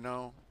something, you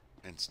know,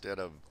 instead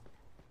of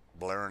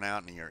blaring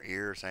out in your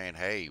ear saying,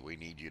 hey, we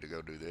need you to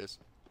go do this.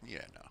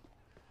 Yeah, no.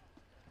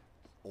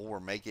 Or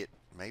make it,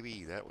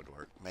 maybe that would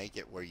work. Make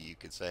it where you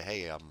could say,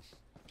 hey, I'm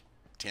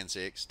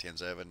 10-6,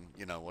 10-7,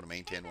 you know what I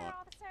mean, 10-1. Hey there,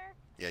 officer.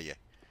 Yeah, yeah.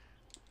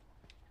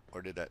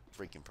 Where did that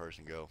freaking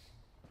person go?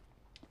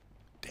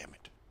 Damn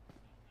it.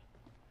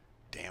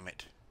 Damn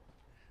it.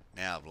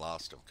 Now I've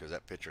lost him because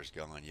that picture's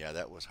gone. Yeah,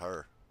 that was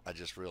her. I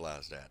just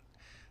realized that.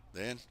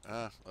 Then,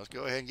 let's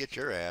go ahead and get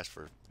your ass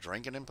for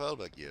drinking in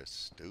public, you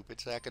stupid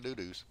sack of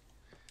doo-doos.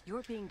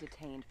 You're being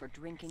detained for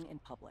drinking in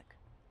public.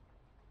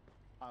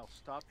 I'll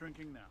stop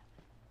drinking now.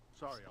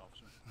 Sorry,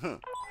 officer.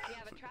 We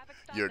have a traffic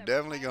stop You're that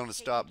definitely requires going to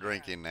taking stop care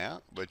of. drinking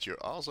now, but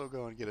you're also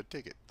going to get a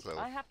ticket. So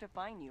I have to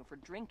fine you for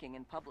drinking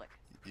in public.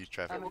 use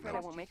traffic. I'm afraid I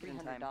won't make it in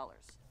time.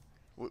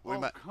 We Oh,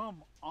 might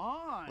come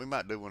on. we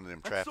might do one of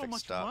them That's so traffic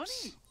much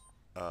stops.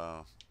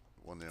 money.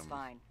 One of It's them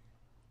fine.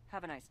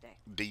 Have a nice day.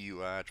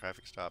 DUI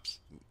traffic stops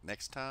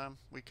next time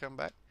we come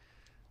back.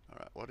 All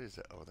right, what is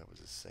that? Oh, that was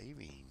a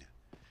saving.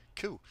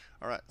 Cool.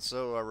 All right,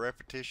 so our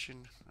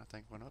repetition I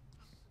think went up.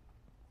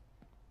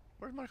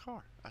 Where's my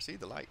car? I see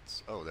the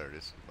lights. Oh, there it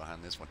is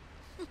behind this one.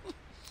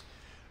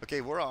 Okay,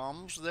 we're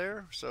almost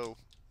there. So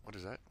what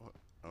is that? What?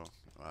 Oh,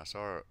 I saw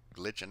her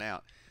glitching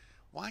out.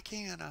 Why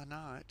can't I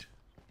not?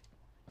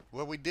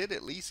 Well, we did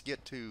at least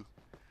get to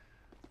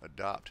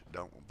adopt,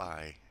 don't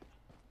buy.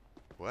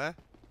 What?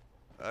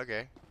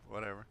 Okay,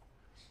 whatever.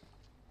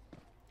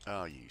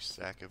 Oh, you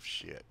sack of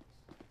shit.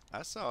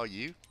 I saw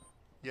you.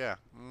 Yeah,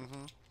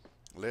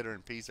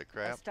 littering piece of I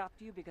crap. stopped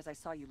you because I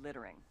saw you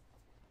littering.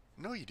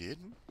 No, you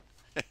didn't.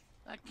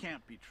 That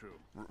can't be true.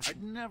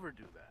 I'd never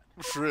do that.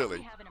 Really?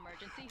 We have an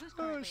emergency. Who's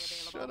Oh, currently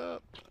shut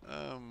available?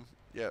 up.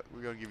 Yeah,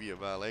 we're gonna give you a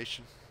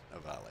violation.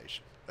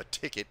 A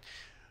ticket.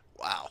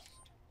 Wow.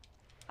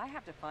 I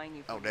have to fine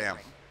you for Oh, damn.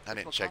 littering, I which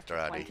didn't will check cost their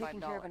you ID. I'm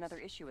taking care of another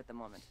issue at the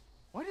moment.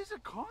 Why does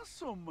it cost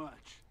so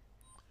much?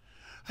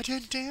 I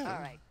didn't tell. All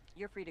right,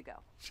 you're free to go.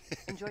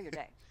 Enjoy your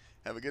day.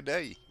 Have a good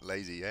day,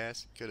 lazy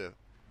ass. Could've.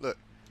 Look,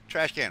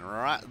 trash can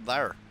right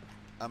there.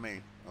 I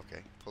mean,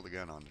 okay, pull the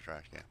gun on the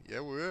trash can. Yeah,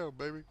 well,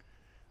 baby.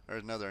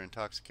 There's another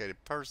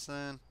intoxicated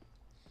person.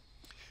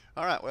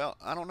 All right, well,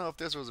 I don't know if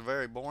this was a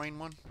very boring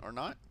one or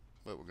not,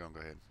 but we're gonna go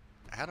ahead.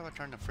 How do I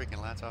turn the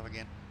freaking lights off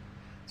again?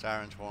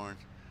 Sirens, horns,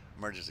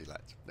 emergency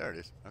lights. There it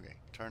is. Okay,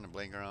 turn the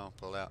blinker on,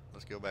 pull out.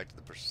 Let's go back to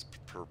the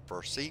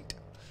precinct.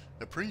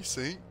 The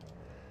precinct.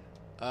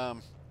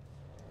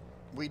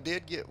 We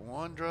did get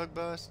one drug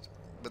bust,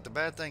 but the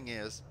bad thing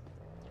is,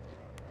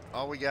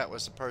 all we got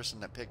was the person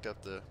that picked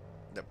up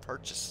that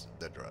purchased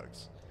the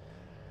drugs.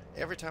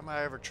 Every time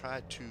I ever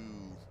tried to,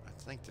 I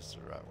think this is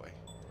the right way.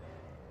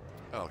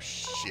 Oh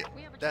shit,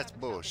 that's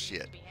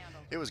bullshit.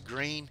 It was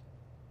green.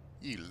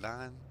 You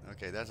lying?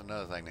 Okay, that's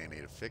another thing they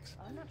need to fix.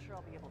 I'm not sure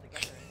I'll be able to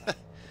get there.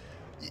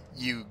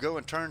 You go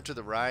and turn to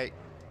the right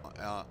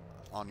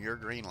on your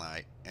green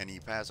light, and you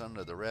pass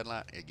under the red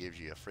light, it gives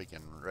you a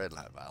freaking red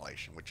light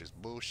violation, which is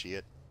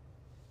bullshit.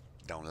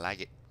 Don't like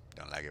it.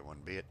 Don't like it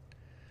one bit.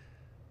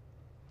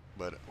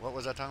 But what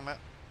was I talking about?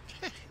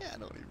 I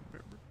don't even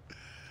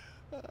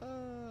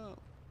remember.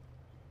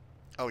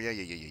 Oh yeah.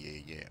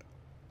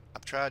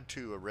 I've tried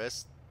to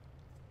arrest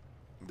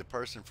the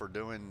person for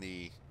doing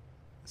the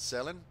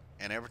selling,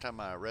 and every time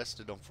I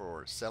arrested them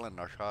for selling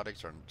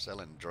narcotics or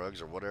selling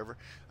drugs or whatever,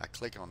 I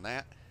click on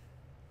that.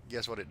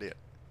 Guess what it did?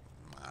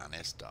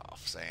 Minus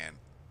off, saying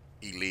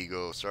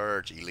illegal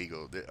search,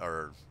 illegal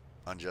or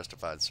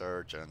unjustified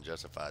search,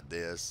 unjustified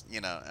this.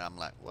 You know, I'm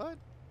like, what?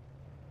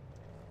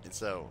 And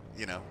so,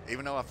 you know,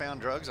 even though I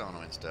found drugs on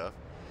them and stuff,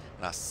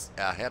 and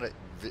I had it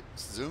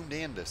zoomed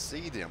in to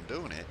see them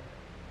doing it,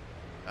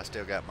 I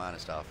still got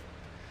minus off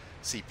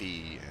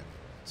CP and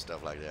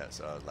stuff like that.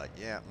 So I was like,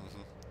 yeah,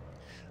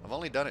 I've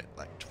only done it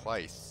like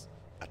twice.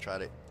 I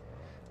tried it.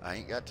 I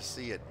ain't got to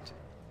see it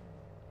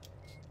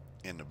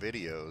in the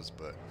videos,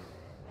 but,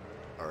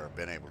 or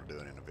been able to do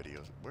it in the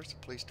videos. Where's the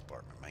police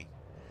department, man?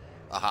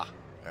 Aha,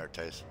 there it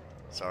is.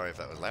 Sorry if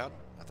that was loud.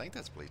 I think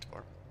that's the police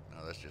department.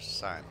 No, that's just a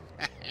sign.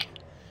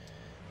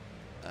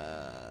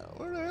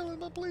 Where the hell is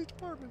my police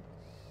department?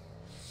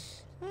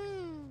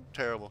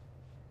 Terrible.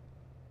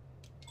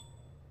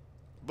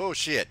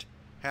 Bullshit.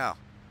 How?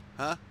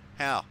 Huh?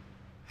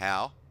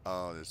 How?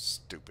 Oh, this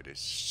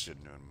stupidest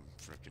shouldn't have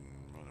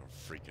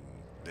freaking.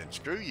 Then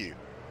screw you.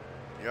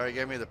 You already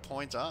gave me the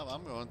points off.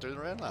 I'm going through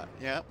the red light.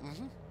 Yeah.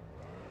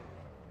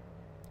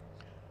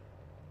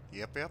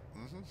 Yep.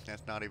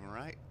 That's not even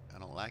right. I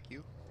don't like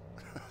you.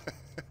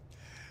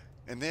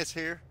 And this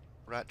here,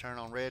 right turn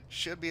on red,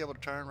 should be able to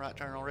turn right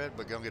turn on red,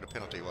 but gonna get a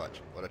penalty.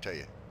 Watch what I tell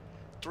you.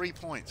 3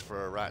 points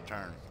for a right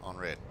turn on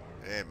red.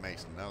 It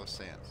makes no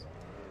sense.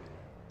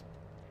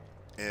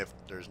 If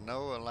there's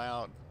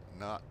not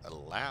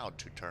allowed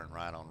to turn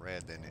right on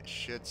red, then it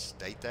should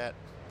state that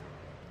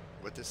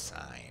with a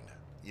sign.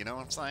 You know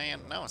what I'm saying?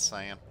 No, I'm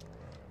saying.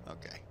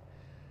 Okay.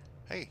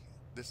 Hey,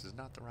 this is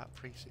not the right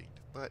precinct,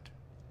 but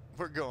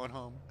we're going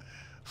home.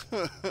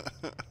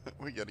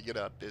 We gotta get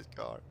out this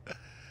car.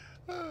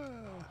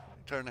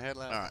 Turn the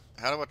headlight. All right.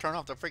 How do I turn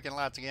off the freaking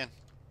lights again?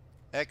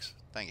 X.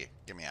 Thank you.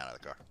 Get me out of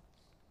the car.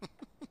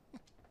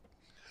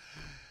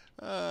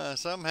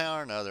 Somehow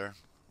or another,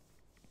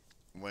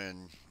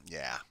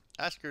 yeah,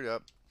 I screwed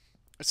up.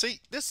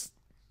 See, this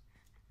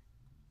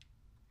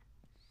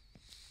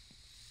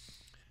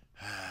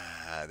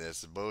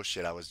is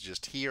bullshit. I was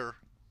just here.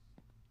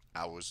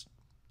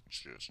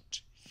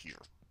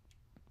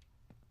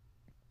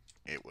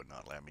 It would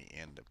not let me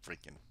end the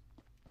freaking.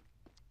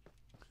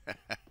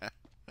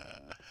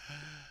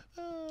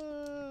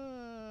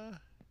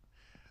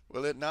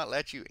 Will it not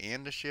let you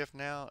end a shift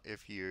now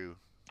if you...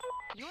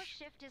 Your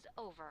shift is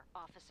over,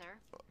 officer.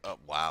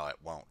 Wow, it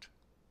won't.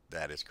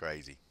 That is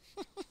crazy.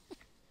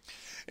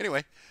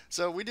 Anyway,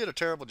 so we did a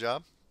terrible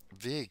job.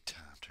 Big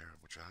time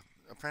terrible job.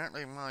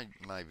 Apparently my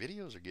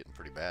videos are getting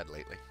pretty bad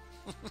lately.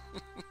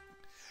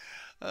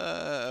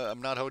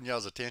 I'm not holding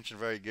y'all's attention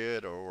very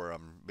good, or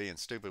I'm being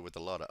stupid with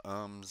a lot of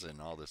ums and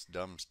all this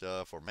dumb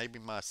stuff, or maybe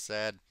my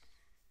sad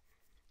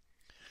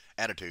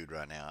attitude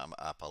right now.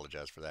 I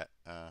apologize for that.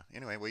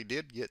 Anyway, we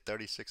did get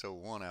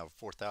 3601 out of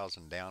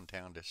 4,000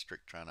 downtown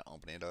district trying to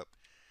open it up.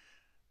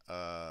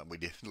 We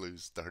did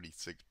lose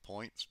 36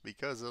 points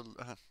because of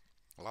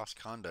lost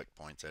conduct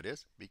points, that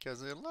is,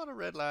 because of a lot of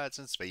red lights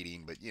and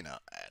speeding, but you know,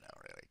 I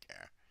don't really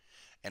care.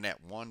 And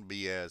that one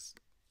BS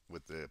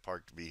with the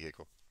parked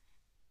vehicle,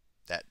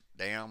 that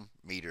damn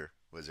meter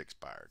was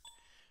expired.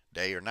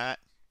 Day or night,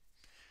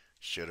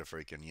 should have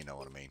freaking, you know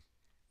what I mean.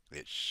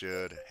 It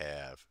should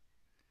have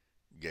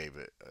gave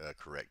it a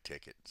correct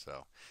ticket.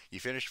 So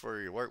you finished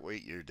for your work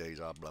week, your days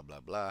off, blah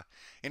blah blah.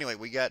 Anyway,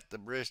 we got the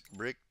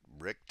Brixton,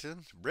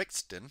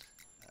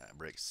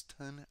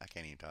 I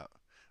can't even talk,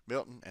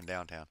 Milton and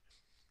downtown.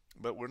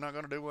 but we're not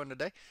going to do one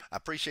today. I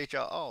appreciate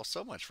y'all all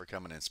so much for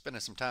coming and spending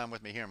some time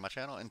with me here on my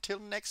channel. Until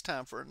next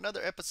time for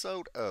another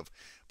episode of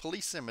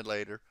Police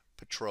Simulator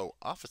Patrol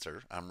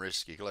Officer, I'm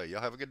RiskyClay.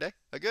 Y'all have a good day,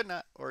 a good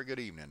night, or a good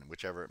evening,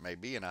 whichever it may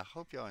be, and I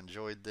hope y'all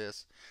enjoyed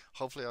this.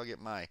 Hopefully I'll get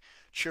my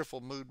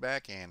cheerful mood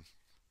back, and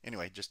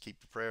anyway, just keep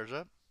your prayers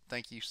up.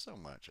 Thank you so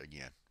much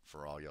again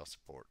for all y'all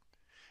support.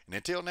 And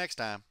until next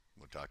time,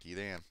 we'll talk to you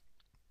then.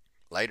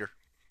 Later.